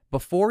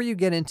 Before you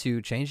get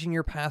into changing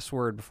your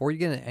password, before you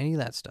get into any of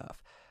that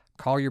stuff,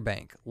 call your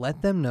bank.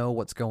 Let them know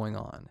what's going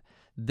on.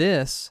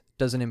 This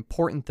does an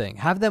important thing.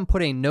 Have them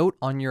put a note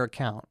on your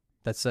account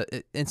and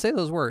say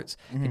those words.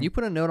 Mm-hmm. Can you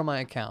put a note on my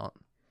account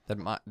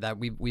that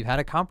we've had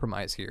a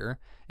compromise here,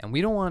 and we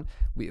don't want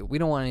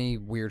any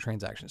weird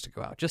transactions to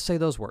go out. Just say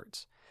those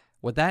words.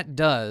 What that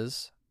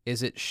does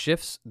is it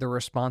shifts the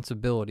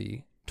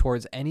responsibility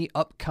towards any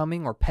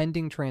upcoming or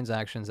pending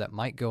transactions that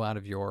might go out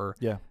of your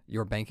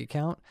bank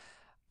account.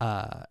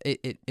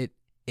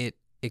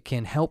 It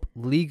can help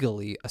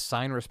legally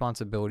assign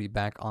responsibility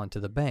back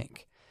onto the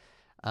bank.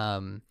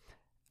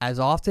 As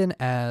often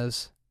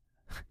as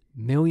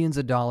millions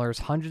of dollars,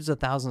 hundreds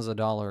of thousands of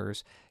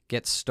dollars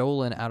get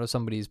stolen out of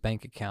somebody's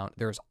bank account,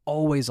 there's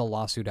always a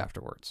lawsuit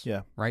afterwards.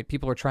 Yeah. Right?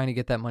 People are trying to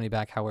get that money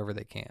back however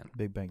they can.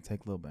 Big bank,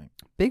 take little bank.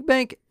 Big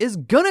bank is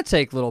going to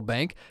take little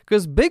bank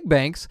because big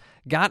banks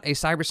got a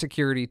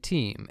cybersecurity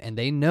team, and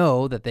they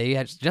know that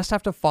they just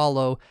have to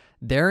follow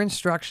their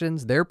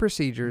instructions, their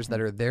procedures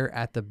that are there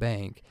at the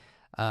bank.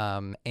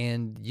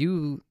 And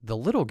you, the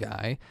little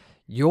guy,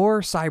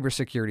 your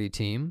cybersecurity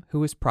team,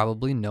 who is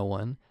probably no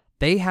one,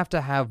 they have to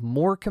have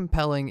more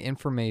compelling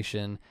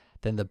information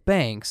than the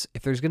banks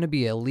if there's going to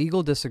be a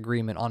legal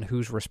disagreement on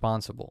who's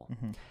responsible.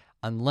 Mm-hmm.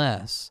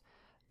 Unless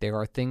there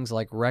are things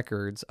like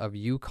records of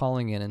you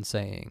calling in and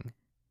saying,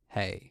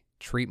 hey,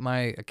 treat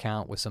my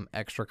account with some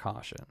extra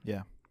caution.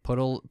 Yeah. Put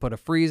a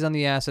freeze on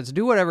the assets.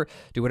 Do whatever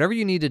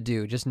you need to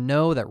do. Just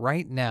know that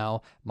right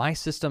now my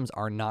systems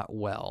are not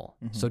well.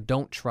 Mm-hmm. So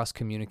don't trust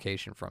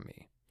communication from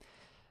me.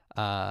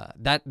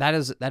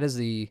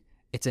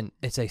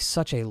 It's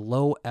such a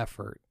low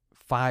effort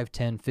 5,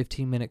 10,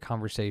 15-minute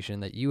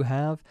conversation that you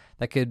have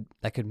that could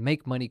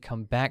make money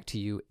come back to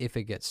you if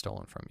it gets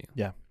stolen from you.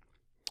 Yeah.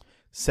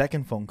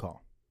 Second phone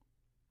call.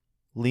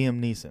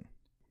 Liam Neeson.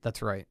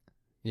 That's right.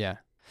 Yeah.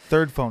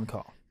 Third phone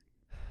call.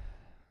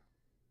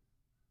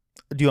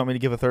 Do you want me to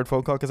give a third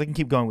phone call? Because I can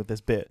keep going with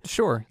this bit.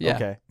 Sure. Yeah.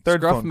 Okay. Third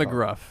Scruff phone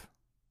McGruff. call.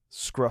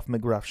 Scruff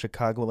McGruff,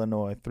 Chicago,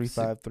 Illinois,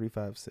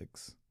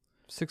 35356.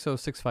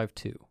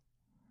 60652.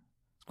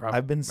 Scruff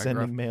I've been McGruff.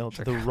 sending mail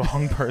to the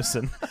wrong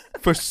person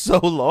for so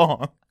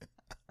long.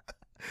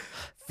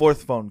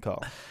 Fourth phone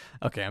call.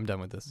 Okay, I'm done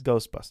with this.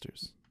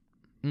 Ghostbusters.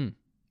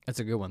 That's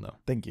a good one, though.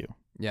 Thank you.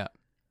 Yeah.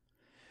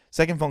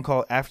 Second phone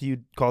call after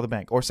you call the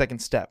bank. Or second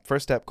step.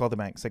 First step, call the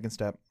bank. Second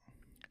step.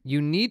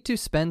 You need to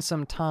spend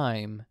some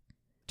time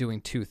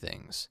doing two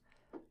things.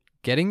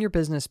 Getting your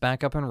business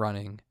back up and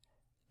running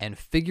and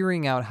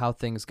figuring out how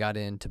things got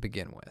in to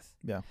begin with.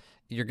 Yeah.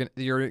 You're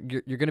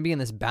gonna be in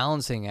this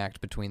balancing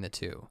act between the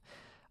two.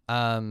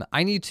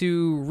 I need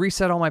to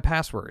reset all my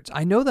passwords.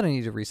 I know that I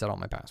need to reset all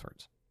my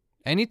passwords.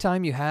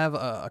 Anytime you have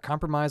a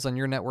compromise on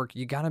your network,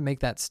 you got to make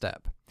that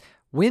step.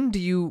 When do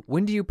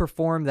you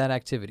perform that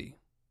activity?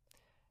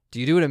 Do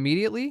you do it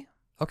immediately?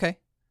 Okay,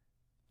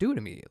 do it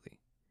immediately.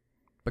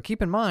 But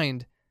keep in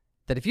mind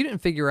that if you didn't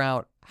figure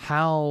out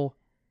how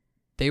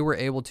they were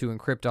able to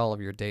encrypt all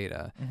of your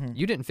data,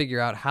 you didn't figure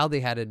out how they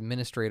had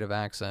administrative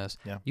access,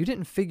 you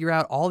didn't figure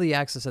out all the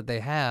access that they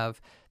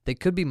have, they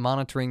could be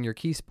monitoring your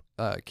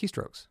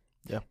keystrokes.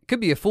 Yeah. It could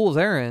be a fool's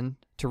errand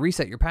to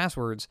reset your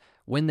passwords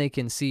when they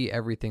can see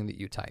everything that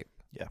you type.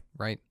 Yeah.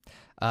 Right?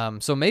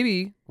 So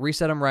maybe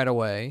reset them right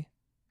away.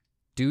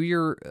 Do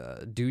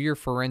your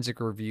forensic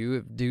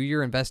review, do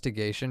your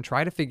investigation,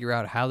 try to figure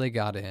out how they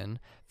got in,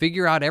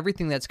 figure out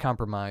everything that's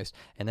compromised,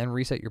 and then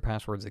reset your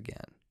passwords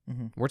again.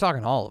 We're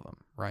talking all of them,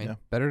 right? Yeah.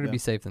 Better to be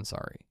safe than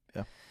sorry.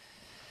 Yeah.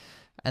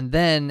 And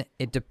then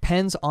it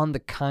depends on the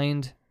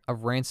kind of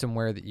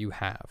ransomware that you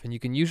have, and you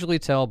can usually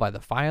tell by the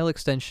file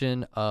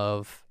extension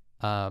of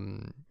all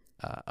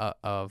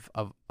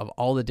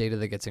the data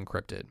that gets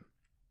encrypted.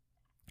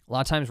 A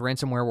lot of times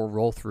ransomware will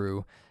roll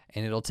through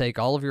and it'll take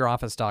all of your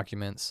Office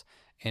documents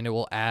and it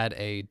will add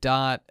a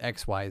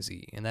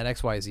 .xyz, and that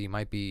XYZ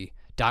might be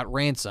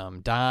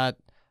 .ransom,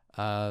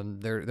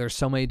 there's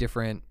so many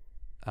different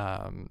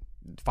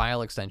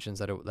file extensions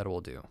that it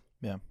will do.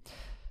 Yeah.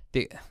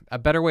 A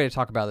better way to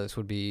talk about this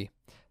would be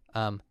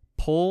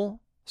pull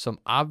some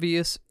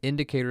obvious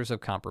indicators of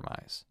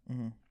compromise.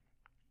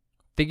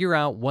 Figure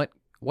out what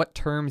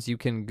terms you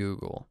can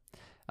Google.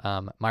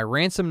 My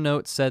ransom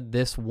note said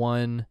this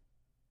one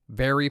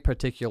very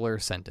particular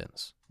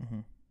sentence.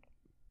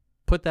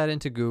 Put that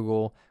into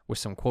Google with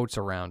some quotes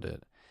around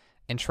it,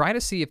 and try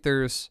to see if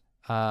there's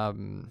a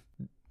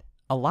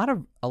lot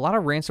of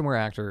ransomware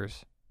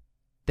actors.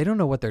 They don't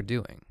know what they're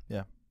doing.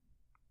 Yeah.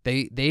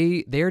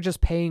 They are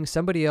just paying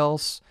somebody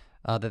else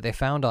that they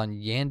found on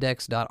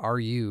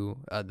Yandex.ru,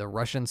 the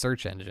Russian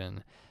search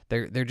engine.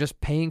 They're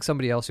just paying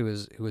somebody else who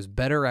is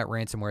better at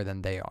ransomware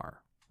than they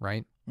are,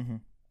 right?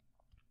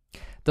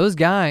 Those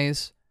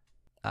guys,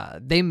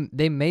 they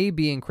may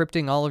be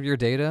encrypting all of your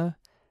data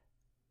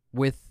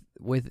with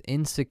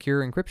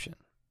insecure encryption.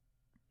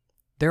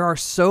 There are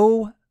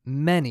so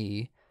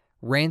many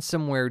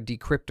ransomware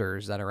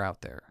decryptors that are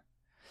out there.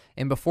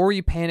 And before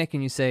you panic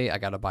and you say, I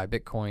got to buy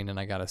Bitcoin and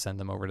I got to send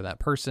them over to that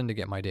person to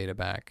get my data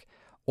back,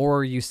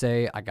 or you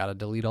say, I got to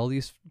delete all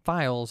these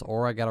files,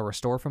 or I got to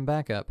restore from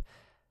backup,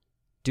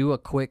 do a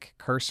quick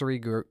cursory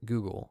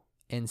Google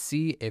and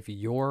see if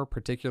your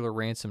particular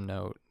ransom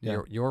note,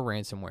 your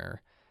ransomware,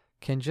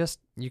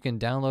 you can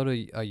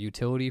download a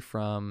utility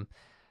from,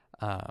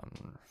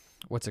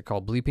 what's it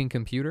called? Bleeping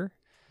Computer?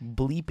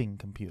 Bleeping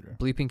Computer.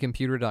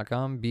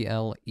 Bleepingcomputer.com,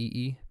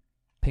 BLEE,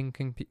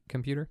 Ping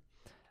Computer.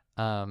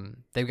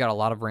 They've got a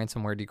lot of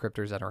ransomware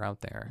decryptors that are out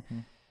there.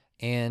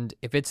 And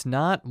if it's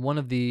not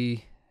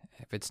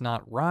if it's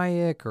not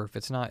Ryuk, or if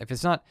it's not,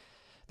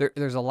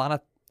 there's a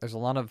lot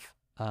of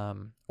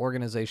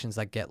organizations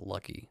that get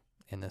lucky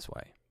in this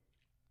way.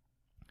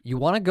 You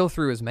want to go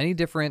through as many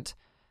different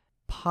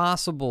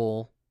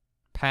possible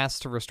paths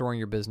to restoring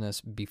your business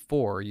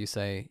before you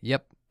say,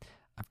 yep,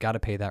 I've got to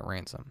pay that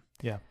ransom.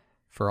 Yeah.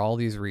 For all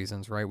these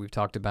reasons, right? We've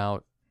talked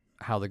about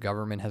how the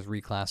government has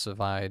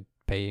reclassified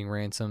paying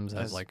ransoms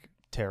as like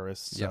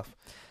terrorist stuff.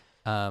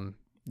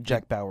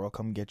 Jack Bauer will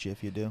come get you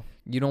if you do.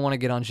 You don't want to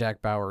get on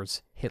Jack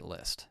Bauer's hit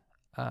list.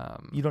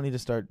 You don't need to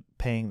start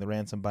paying the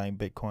ransom buying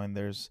Bitcoin.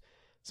 There's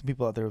some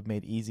people out there who've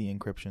made easy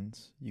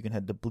encryptions. You can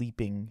head to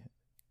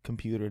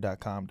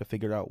bleepingcomputer.com to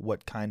figure out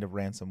what kind of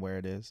ransomware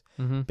it is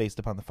based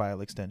upon the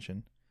file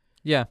extension.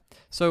 Yeah.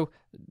 So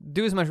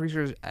do as much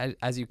research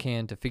as you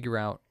can to figure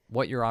out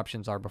what your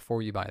options are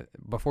before you pay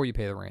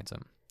the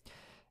ransom.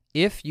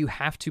 If you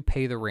have to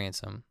pay the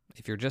ransom,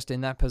 if you're just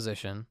in that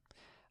position,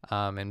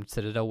 and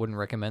Citadel wouldn't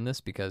recommend this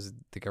because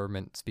the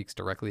government speaks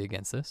directly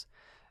against this,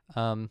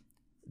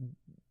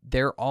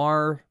 there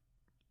are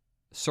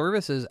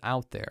services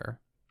out there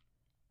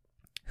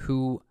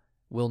who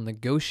will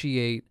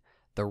negotiate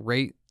the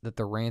rate that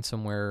the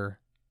ransomware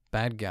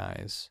bad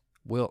guys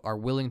are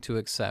willing to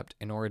accept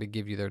in order to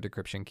give you their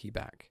decryption key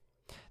back.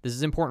 This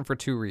is important for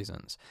two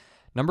reasons.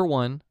 Number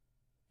one,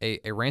 a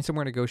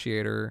ransomware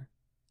negotiator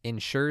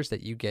ensures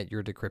that you get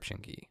your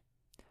decryption key.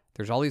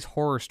 There's all these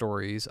horror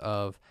stories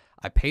of,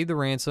 I paid the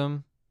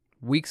ransom,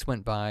 weeks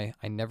went by,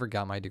 I never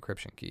got my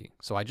decryption key.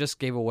 So I just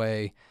gave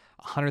away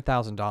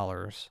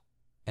 $100,000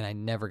 and I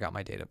never got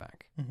my data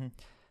back.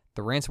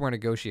 The ransomware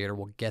negotiator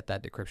will get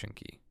that decryption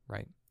key,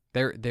 right?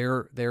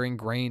 They're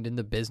ingrained in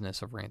the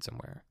business of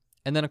ransomware.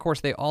 And then of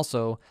course they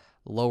also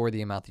lower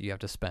the amount that you have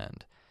to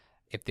spend.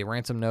 If the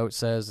ransom note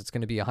says it's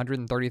going to be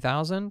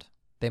 $130,000,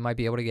 they might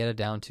be able to get it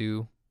down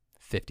to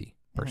 $50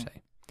 per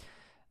se.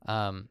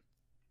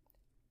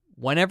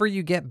 Whenever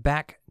you get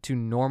back to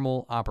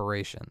normal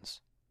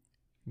operations,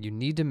 you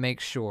need to make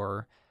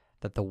sure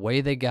that the way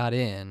they got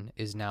in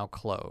is now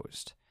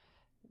closed.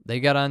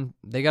 They got in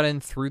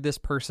through this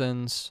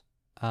person's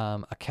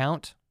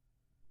account.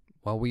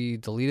 Well, we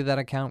deleted that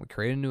account, we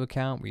created a new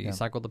account, we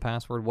cycled the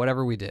password,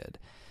 whatever we did.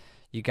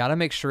 You got to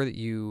make sure that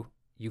you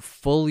you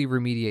fully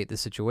remediate the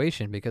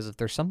situation, because if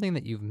there's something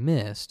that you've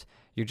missed,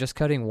 you're just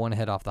cutting one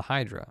head off the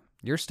Hydra.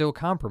 You're still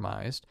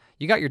compromised.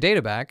 You got your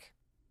data back,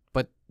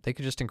 but they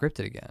could just encrypt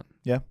it again.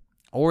 Yeah.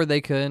 Or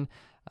they can,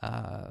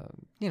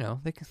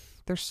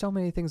 there's so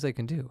many things they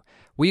can do.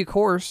 We, of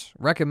course,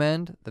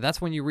 recommend that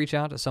that's when you reach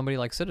out to somebody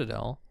like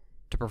Citadel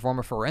to perform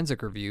a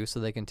forensic review so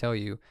they can tell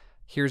you,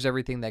 here's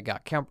everything that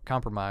got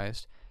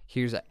compromised.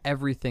 Here's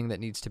everything that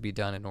needs to be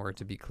done in order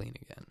to be clean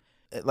again.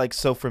 Like,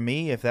 so for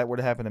me, if that were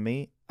to happen to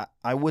me,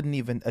 I wouldn't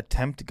even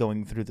attempt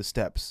going through the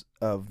steps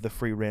of the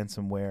free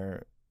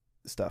ransomware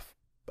stuff.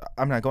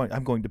 I'm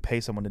going to pay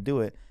someone to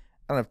do it.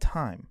 I don't have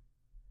time.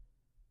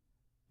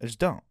 I just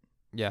don't.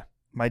 Yeah.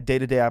 My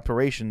day-to-day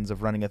operations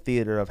of running a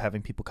theater, of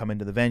having people come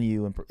into the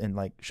venue and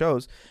like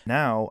shows,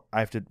 now I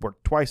have to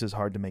work twice as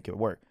hard to make it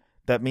work.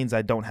 That means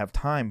I don't have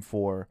time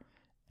for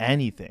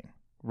anything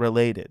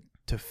related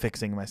to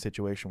fixing my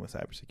situation with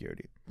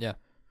cybersecurity. Yeah.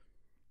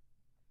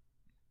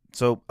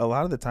 So a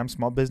lot of the time,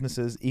 small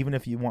businesses, even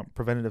if you want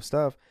preventative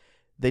stuff,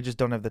 they just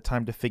don't have the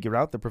time to figure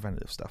out the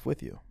preventative stuff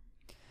with you.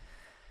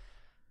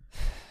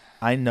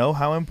 I know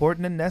how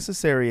important and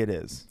necessary it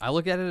is. I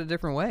look at it a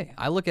different way.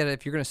 I look at it,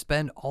 if you're going to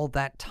spend all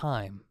that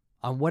time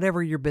on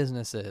whatever your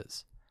business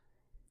is,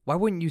 why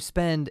wouldn't you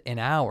spend an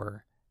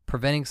hour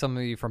preventing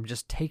somebody from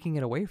just taking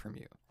it away from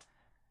you?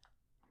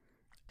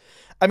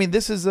 I mean, I think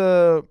this is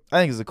a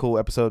cool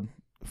episode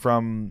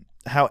from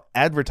how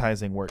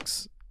advertising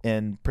works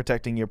in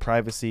protecting your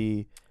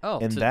privacy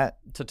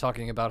to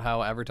talking about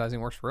how advertising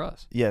works for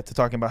us. Yeah, to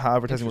talking about how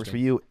advertising works for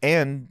you,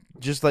 and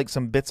just like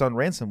some bits on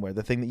ransomware.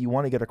 The thing that you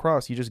want to get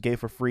across, you just gave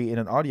for free in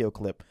an audio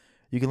clip.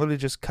 You can literally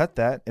just cut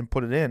that and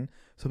put it in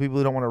so people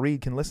who don't want to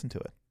read can listen to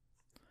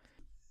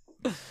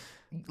it.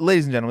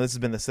 Ladies and gentlemen, this has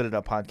been the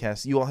Citadel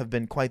Podcast. You all have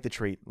been quite the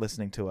treat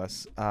listening to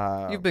us.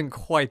 You've been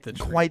quite the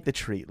treat. Quite the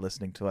treat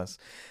listening to us.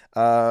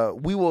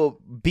 We will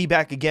be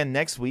back again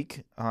next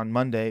week on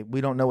Monday. We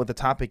don't know what the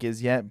topic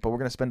is yet, but we're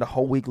going to spend a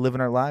whole week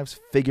living our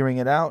lives, figuring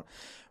it out.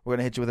 We're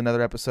going to hit you with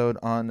another episode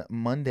on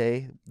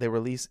Monday. They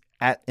release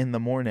in the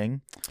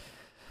morning.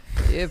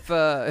 If you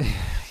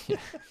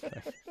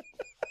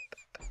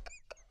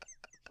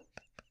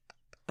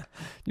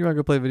want to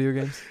go play video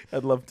games?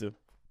 I'd love to.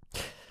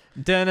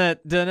 Dun-dun,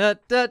 dun-dun,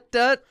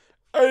 dun-dun.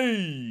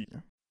 Hey!